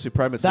fight for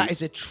supremacy. That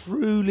is a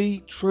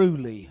truly,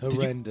 truly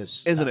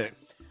horrendous. isn't it?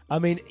 I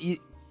mean,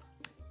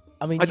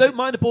 I don't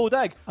mind a boiled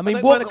egg. I mean,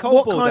 don't mind a cold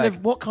what boiled kind egg.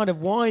 of what kind of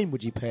wine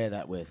would you pair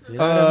that with? You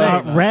know what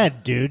I mean?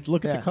 Red, dude.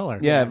 Look at Yeah. the color.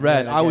 Yeah,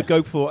 red. Yeah, I would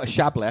yeah. go for a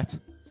Chablis,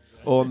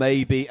 or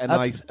maybe a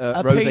nice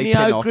a rosé Pinot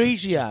Pinot.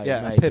 Grigio,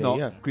 Yeah, maybe, a Pinot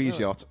yeah.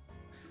 Grigio.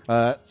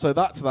 So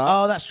that's that.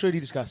 Oh, that's truly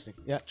disgusting.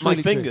 Yeah, my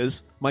truly,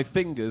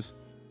 fingers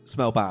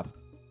smell bad.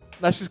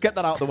 Let's just get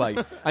that out of the way.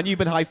 And you've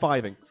been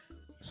high-fiving.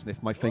 Sniff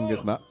my fingers,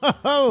 Matt.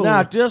 Oh.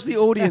 Now, does the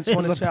audience That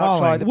want is to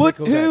appalling. try the Would,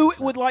 pickled who egg?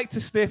 would like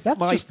to sniff That's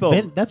my just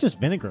thumb? that's just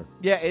vinegar.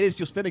 Yeah, it is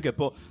just vinegar,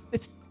 but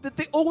it's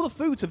all the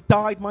foods have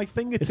dyed my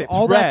fingertips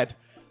all that- red.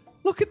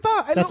 Look at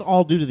that. That's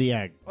all due to the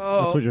egg.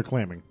 Oh. That's what you're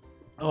claiming.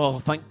 Oh,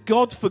 thank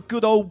God for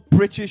good old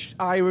British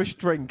Irish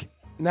drink.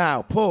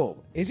 Now,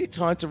 Paul, is it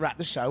time to wrap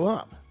the show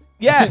up?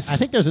 Yes. I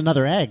think there's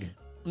another egg.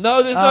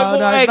 No, there's Oh, no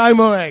more eggs. no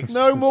more eggs.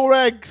 No more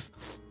eggs.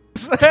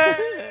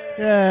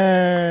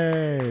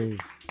 Yay!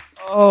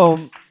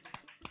 Oh,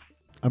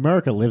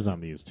 America lives on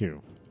these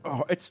too.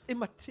 oh, it's in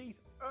my teeth.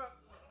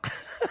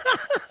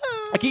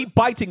 I keep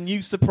biting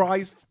new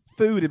surprise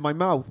food in my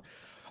mouth.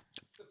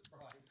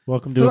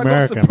 Welcome to So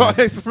America. I got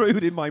man. surprise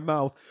food in my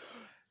mouth.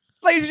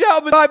 Ladies and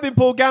gentlemen, I've been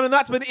Paul Gannon,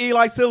 that's been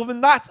Eli Silverman,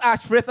 that's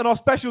Ash Frith, and our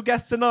special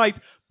guest tonight,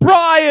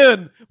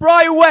 Brian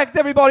Wecht,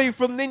 everybody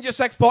from Ninja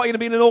Sex Party, and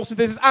been an awesome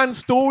visit, and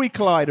Story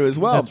Collider as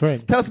well. That's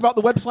right. Tell us about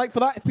the website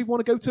for that if people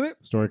want to go to it.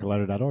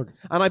 StoryCollider.org.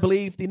 And I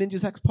believe the Ninja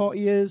Sex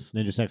Party is,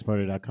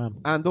 NinjaSexParty.com.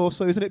 and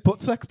also, isn't it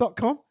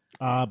buttsex.com?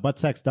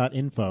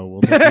 Buttsex.info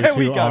will take There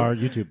we you to go. our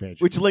YouTube page.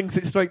 Which links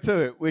it straight to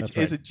it, which That's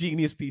right. is a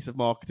genius piece of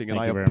marketing, and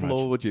Thank I you very much.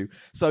 applaud you.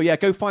 So yeah,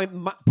 go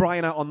find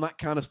Brian out on that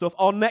kind of stuff.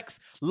 Our next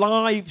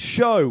live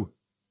show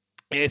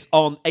is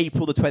on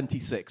April the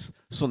 26th,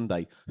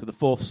 Sunday, so the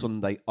fourth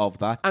Sunday of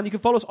that. And you can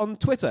follow us on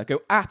Twitter. Go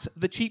at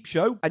The Cheap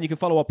Show, and you can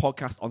follow our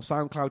podcast on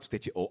SoundCloud,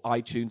 Stitcher, or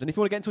iTunes. And if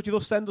you want to get in touch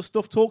with us, send us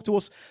stuff, talk to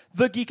us.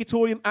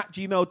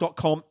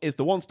 TheGeekatorium@gmail.com is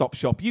the one-stop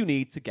shop you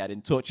need to get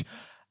in touch.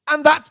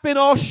 And that's been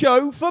our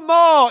show for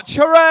March.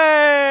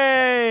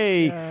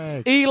 Hooray!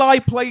 Yay. Eli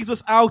plays us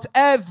out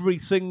every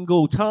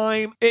single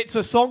time. It's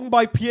a song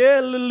by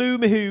Pierre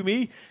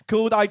Lelumihumi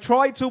called I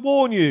Tried to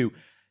Warn You.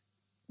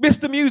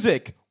 Mr.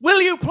 Music,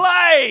 will you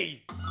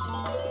play?